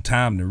took me some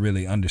time to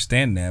really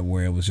understand that,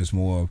 where it was just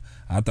more of,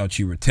 I thought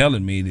you were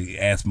telling me to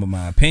ask me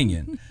my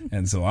opinion.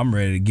 And so I'm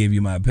ready to give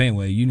you my opinion.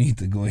 Well, you need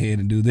to go ahead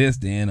and do this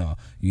then, or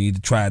you need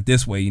to try it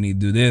this way. You need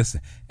to do this.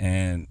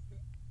 And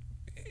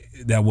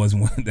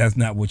that's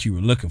not what you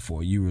were looking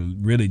for. You were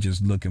really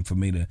just looking for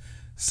me to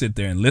sit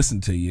there and listen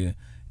to you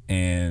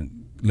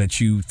and let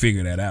you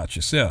figure that out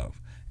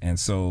yourself. And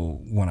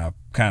so when I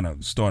kind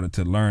of started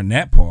to learn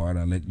that part,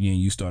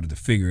 you started to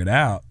figure it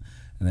out.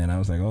 And then I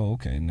was like, oh,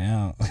 okay,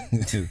 now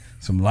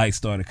some light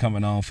started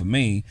coming on for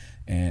me.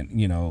 And,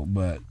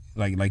 but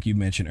like you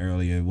mentioned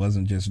earlier, it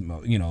wasn't just,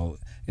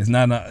 it's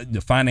not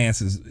the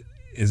finances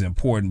is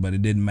important, but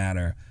it didn't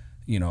matter,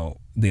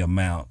 the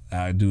amount.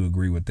 I do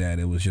agree with that.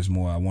 It was just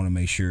more, I want to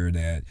make sure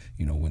that,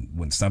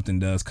 when something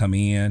does come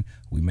in,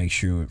 we make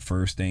sure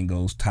first thing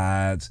goes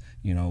tides,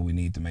 we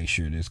need to make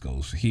sure this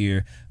goes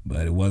here.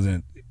 But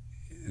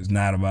it's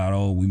not about,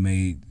 oh, we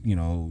made,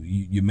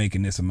 you're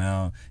making this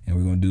amount and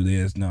we're going to do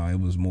this. No, it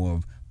was more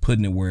of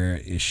putting it where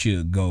it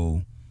should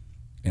go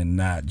and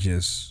not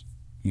just,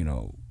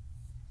 doing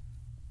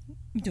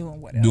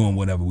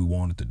whatever we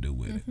wanted to do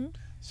with it.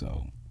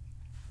 So.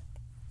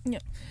 Yeah.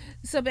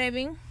 So,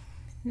 baby,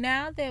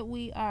 now that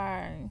we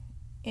are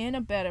in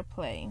a better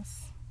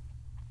place,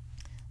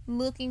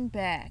 looking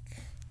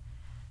back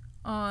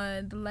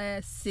on the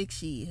last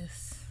 6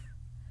 years,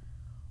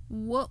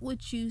 what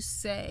would you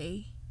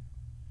say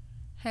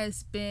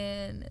has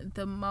been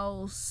the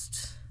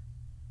most,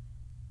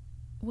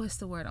 what's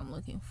the word I'm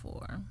looking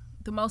for?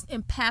 The most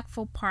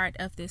impactful part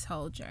of this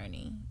whole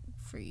journey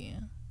for you?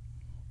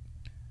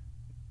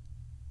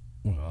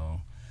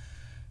 Well,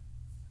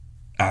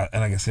 like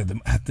I said,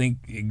 I think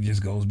it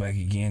just goes back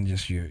again.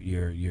 Just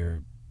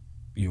you're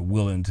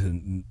willing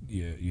to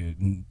you're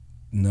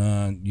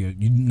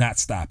not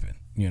stopping.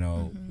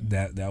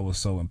 That was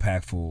so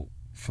impactful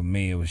for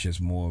me. It was just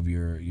more of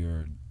your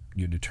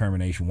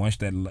determination.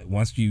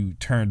 Once you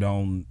turned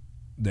on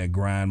that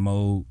grind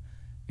mode,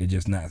 it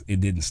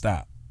didn't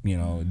stop.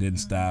 It didn't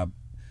stop.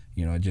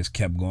 It just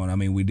kept going. I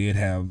mean, we did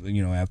have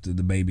after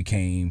the baby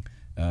came,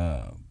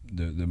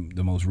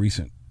 the most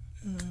recent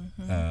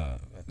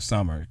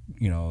summer,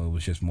 it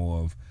was just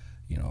more of,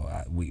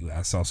 I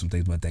saw some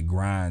things, but that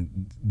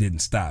grind didn't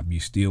stop. You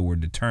still were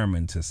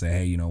determined to say,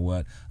 hey, you know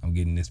what, I'm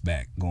getting this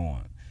back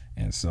going.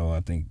 And so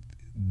I think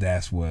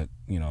that's what,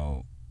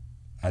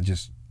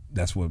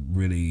 that's what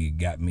really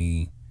got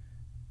me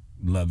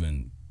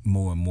loving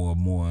more and more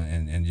and more,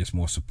 and just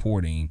more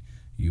supporting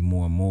you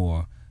more and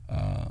more,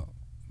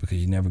 because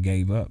you never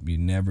gave up. You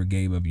never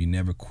gave up. You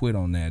never quit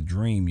on that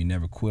dream. You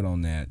never quit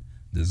on that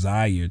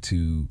desire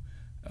to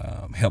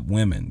help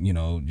women.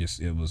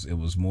 It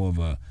was more of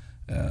a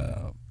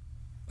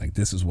like,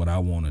 this is what I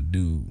want to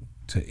do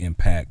to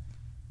impact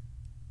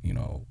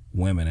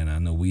women. And I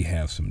know we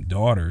have some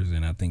daughters,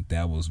 and I think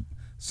that was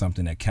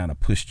something that kind of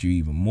pushed you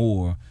even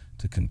more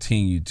to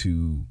continue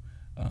to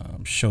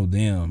show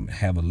them,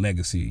 have a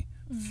legacy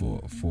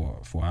for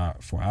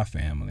our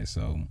family.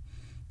 So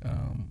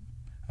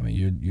I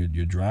mean,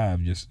 your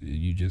drive,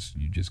 you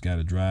just got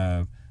a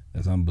drive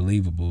that's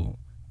unbelievable,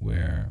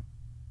 where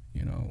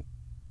it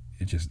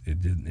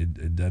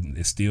doesn't,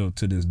 it's still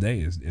to this day,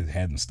 it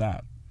hadn't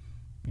stopped,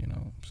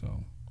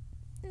 so.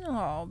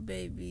 Oh,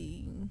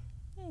 baby,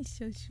 that's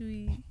so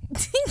sweet.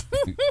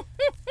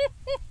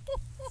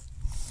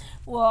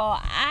 Well,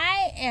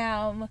 I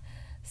am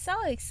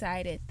so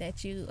excited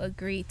that you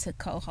agreed to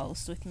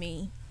co-host with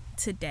me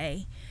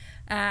today.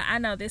 I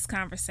know this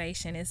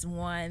conversation is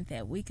one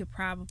that we could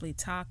probably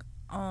talk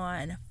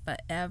on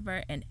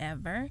forever and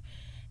ever.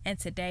 And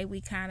today we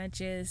kind of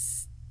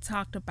just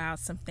talked about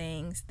some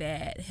things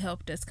that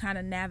helped us kind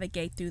of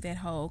navigate through that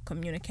whole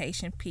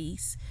communication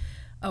piece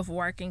of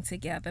working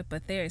together.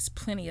 But there's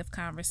plenty of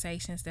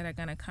conversations that are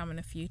going to come in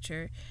the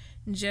future.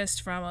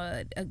 Just from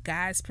a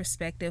guy's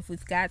perspective,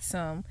 we've got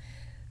some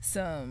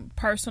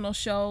personal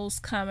shows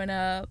coming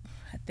up.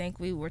 I think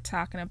we were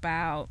talking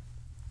about,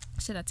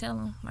 should I tell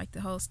them, like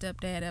the whole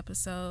stepdad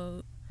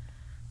episode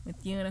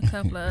with you and a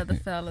couple of other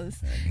fellas.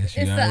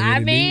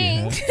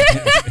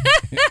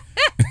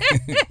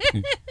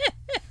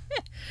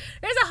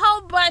 There's a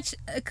whole bunch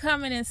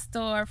coming in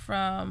store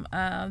from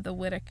the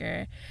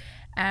Whitaker.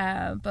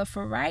 But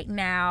for right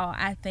now,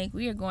 I think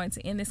we are going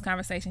to end this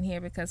conversation here,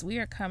 because we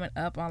are coming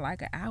up on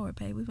like an hour,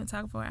 babe. We've been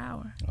talking for an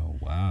hour. Oh,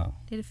 wow.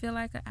 Did it feel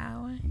like an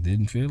hour? It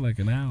didn't feel like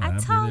an hour. I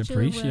told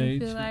really you it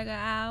wouldn't feel like an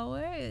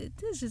hour.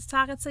 This is just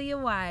talking to your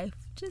wife.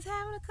 Just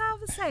having a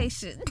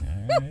conversation.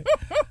 All right.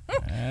 All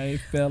right,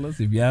 fellas.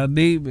 If y'all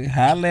need me,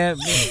 holla at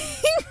me.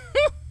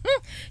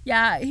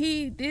 Yeah,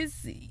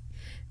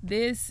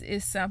 this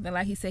is something,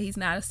 like he said, he's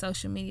not a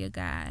social media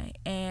guy.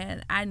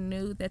 And I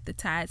knew that the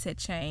tides had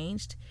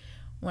changed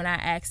when I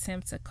asked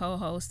him to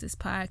co-host this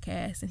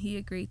podcast, and he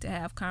agreed to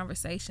have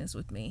conversations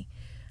with me.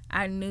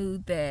 I knew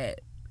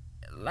that,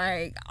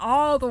 like,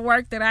 all the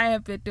work that I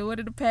have been doing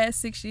in the past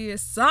 6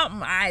 years,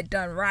 something I had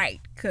done right.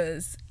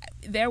 Because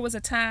there was a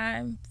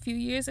time a few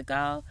years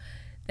ago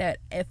that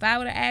if I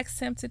would have asked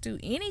him to do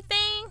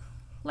anything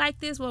like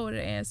this, what would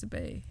the answer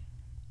be?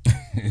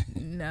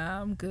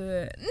 Nah, I'm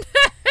good.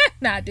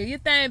 Nah, do your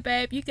thing,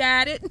 babe. You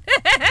got it.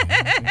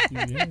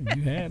 Yeah,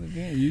 you had it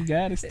then. You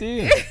got it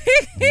still.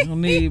 You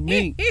don't need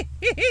me.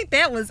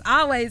 That was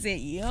always it.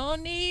 You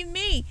don't need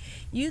me.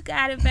 You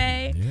got it,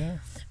 babe. Yeah.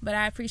 But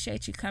I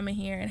appreciate you coming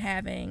here and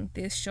having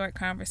this short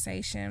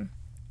conversation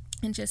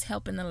and just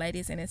helping the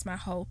ladies. And it's my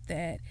hope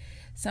that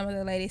some of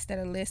the ladies that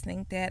are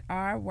listening that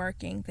are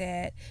working,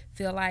 that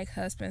feel like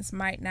husbands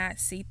might not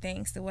see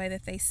things the way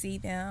that they see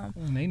them.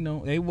 And they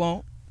know they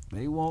won't.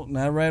 They won't.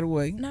 Not right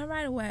away. Not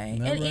right away.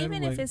 Not and right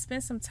even away. if it's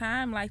been some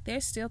time, like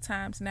there's still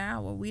times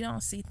now where we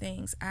don't see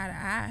things eye to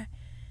eye,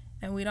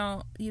 and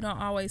you don't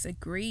always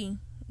agree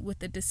with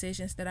the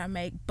decisions that I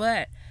make.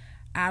 But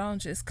I don't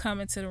just come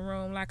into the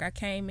room like I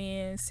came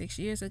in 6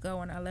 years ago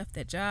when I left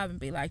that job and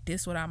be like,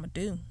 this is what I'm going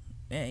to do.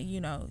 And,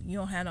 you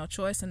don't have no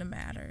choice in the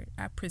matter.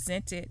 I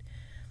present it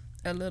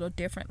a little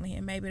differently,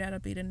 and maybe that'll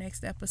be the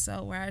next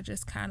episode where I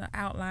just kind of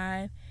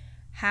outline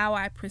how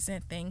I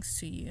present things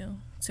to you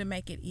to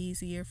make it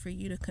easier for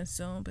you to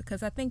consume,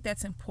 because I think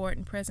that's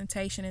important.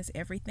 Presentation is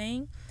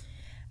everything.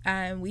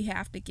 And we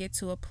have to get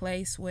to a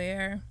place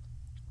where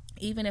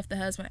even if the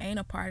husband ain't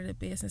a part of the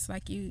business,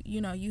 like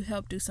you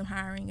help do some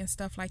hiring and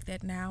stuff like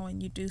that now,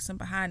 and you do some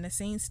behind the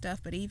scenes stuff,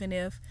 but even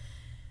if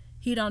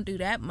he don't do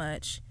that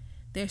much,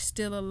 there's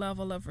still a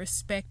level of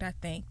respect, I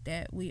think,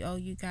 that we owe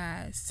you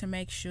guys to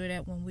make sure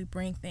that when we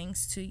bring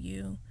things to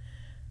you,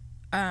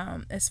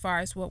 as far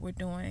as what we're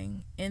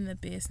doing in the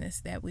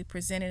business, that we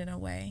present it in a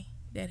way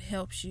that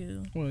helps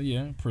you. Well,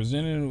 yeah,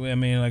 present it. I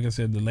mean, like I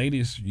said, the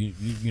ladies,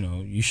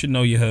 you should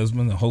know your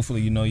husband.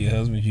 Hopefully, you know your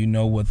husband. You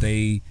know what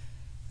they,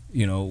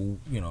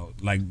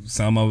 like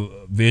some are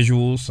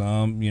visual,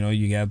 some,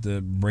 you have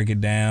to break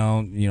it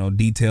down,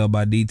 detail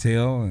by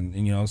detail,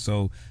 and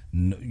so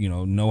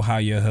know how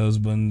your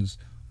husbands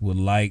would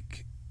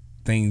like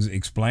things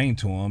explained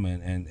to them,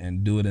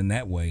 and do it in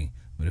that way.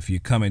 But if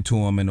you're coming to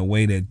them in a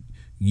way that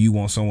you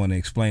want someone to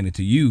explain it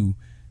to you,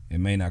 it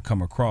may not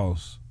come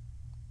across.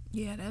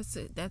 Yeah, that's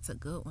a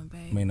good one,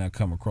 babe. May not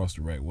come across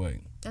the right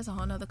way. That's a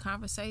whole nother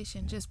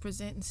conversation, just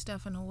presenting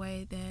stuff in a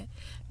way that,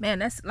 man,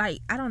 that's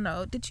like, I don't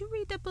know. Did you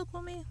read that book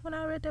with me when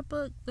I read that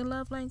book, the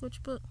Love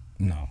Language book?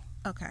 No.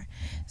 Okay.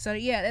 So,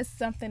 yeah, that's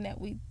something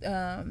that we,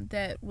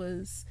 that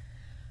was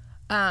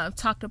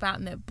talked about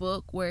in that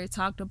book, where it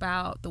talked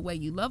about the way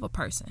you love a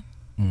person.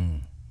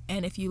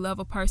 And if you love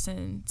a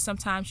person,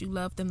 sometimes you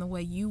love them the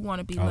way you want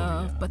to be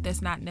loved, but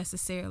that's not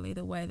necessarily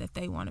the way that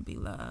they want to be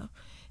loved.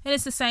 And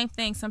it's the same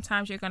thing.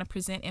 Sometimes you're going to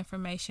present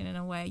information in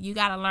a way. You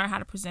got to learn how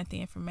to present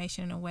the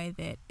information in a way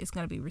that is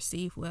going to be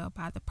received well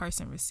by the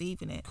person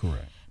receiving it.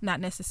 Correct.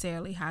 Not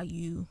necessarily how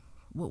you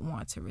would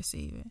want to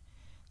receive it.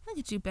 Look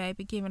at you,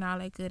 baby, giving all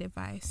that good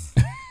advice.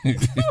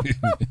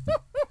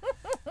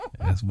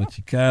 That's what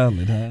you call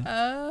it, huh?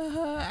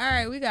 All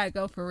right, we got to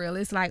go for real.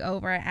 It's like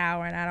over an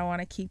hour, and I don't want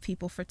to keep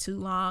people for too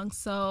long.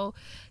 So,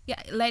 yeah,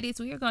 ladies,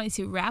 we are going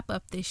to wrap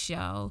up this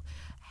show.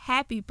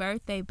 Happy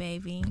birthday,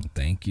 baby.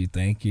 Thank you.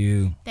 Thank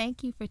you.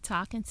 Thank you for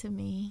talking to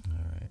me. All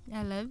right.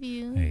 I love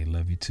you. Hey,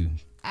 love you too.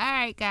 All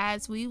right,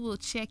 guys, we will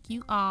check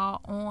you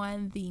all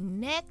on the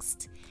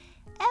next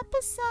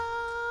episode.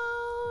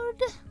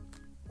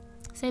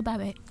 Say bye,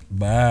 babe.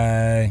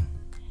 Bye.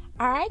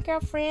 All right,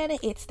 girlfriend,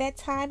 it's that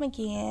time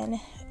again.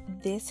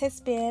 This has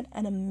been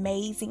an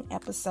amazing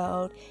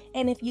episode,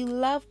 and if you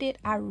loved it,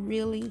 I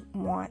really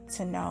want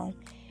to know.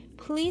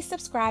 Please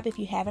subscribe if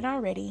you haven't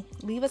already.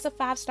 Leave us a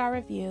 5-star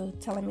review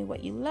telling me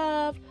what you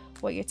loved,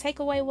 what your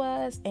takeaway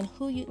was, and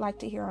who you'd like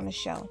to hear on the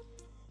show.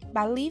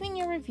 By leaving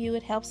your review,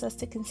 it helps us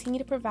to continue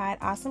to provide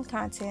awesome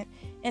content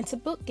and to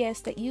book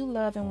guests that you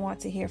love and want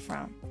to hear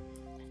from.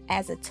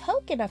 As a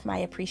token of my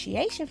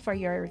appreciation for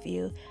your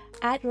review,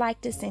 I'd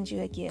like to send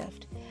you a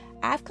gift.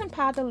 I've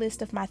compiled a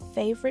list of my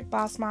favorite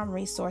Boss Mom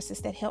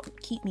resources that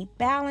help keep me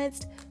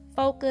balanced,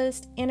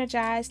 focused,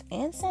 energized,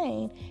 and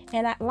sane,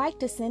 and I'd like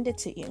to send it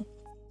to you.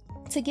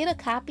 To get a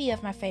copy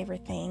of my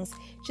favorite things,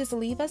 just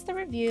leave us the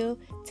review,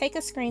 take a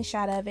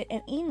screenshot of it,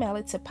 and email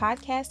it to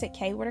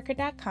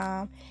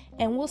podcast@kwhitaker.com,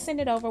 and we'll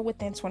send it over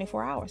within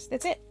 24 hours.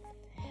 That's it.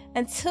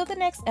 Until the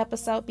next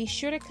episode, be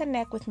sure to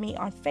connect with me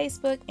on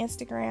Facebook,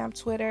 Instagram,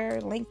 Twitter,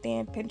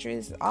 LinkedIn,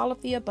 Pinterest, all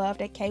of the above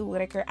at K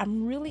Whitaker.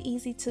 I'm really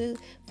easy to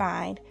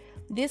find.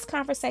 This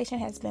conversation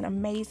has been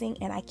amazing,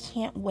 and I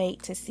can't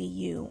wait to see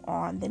you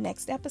on the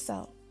next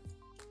episode.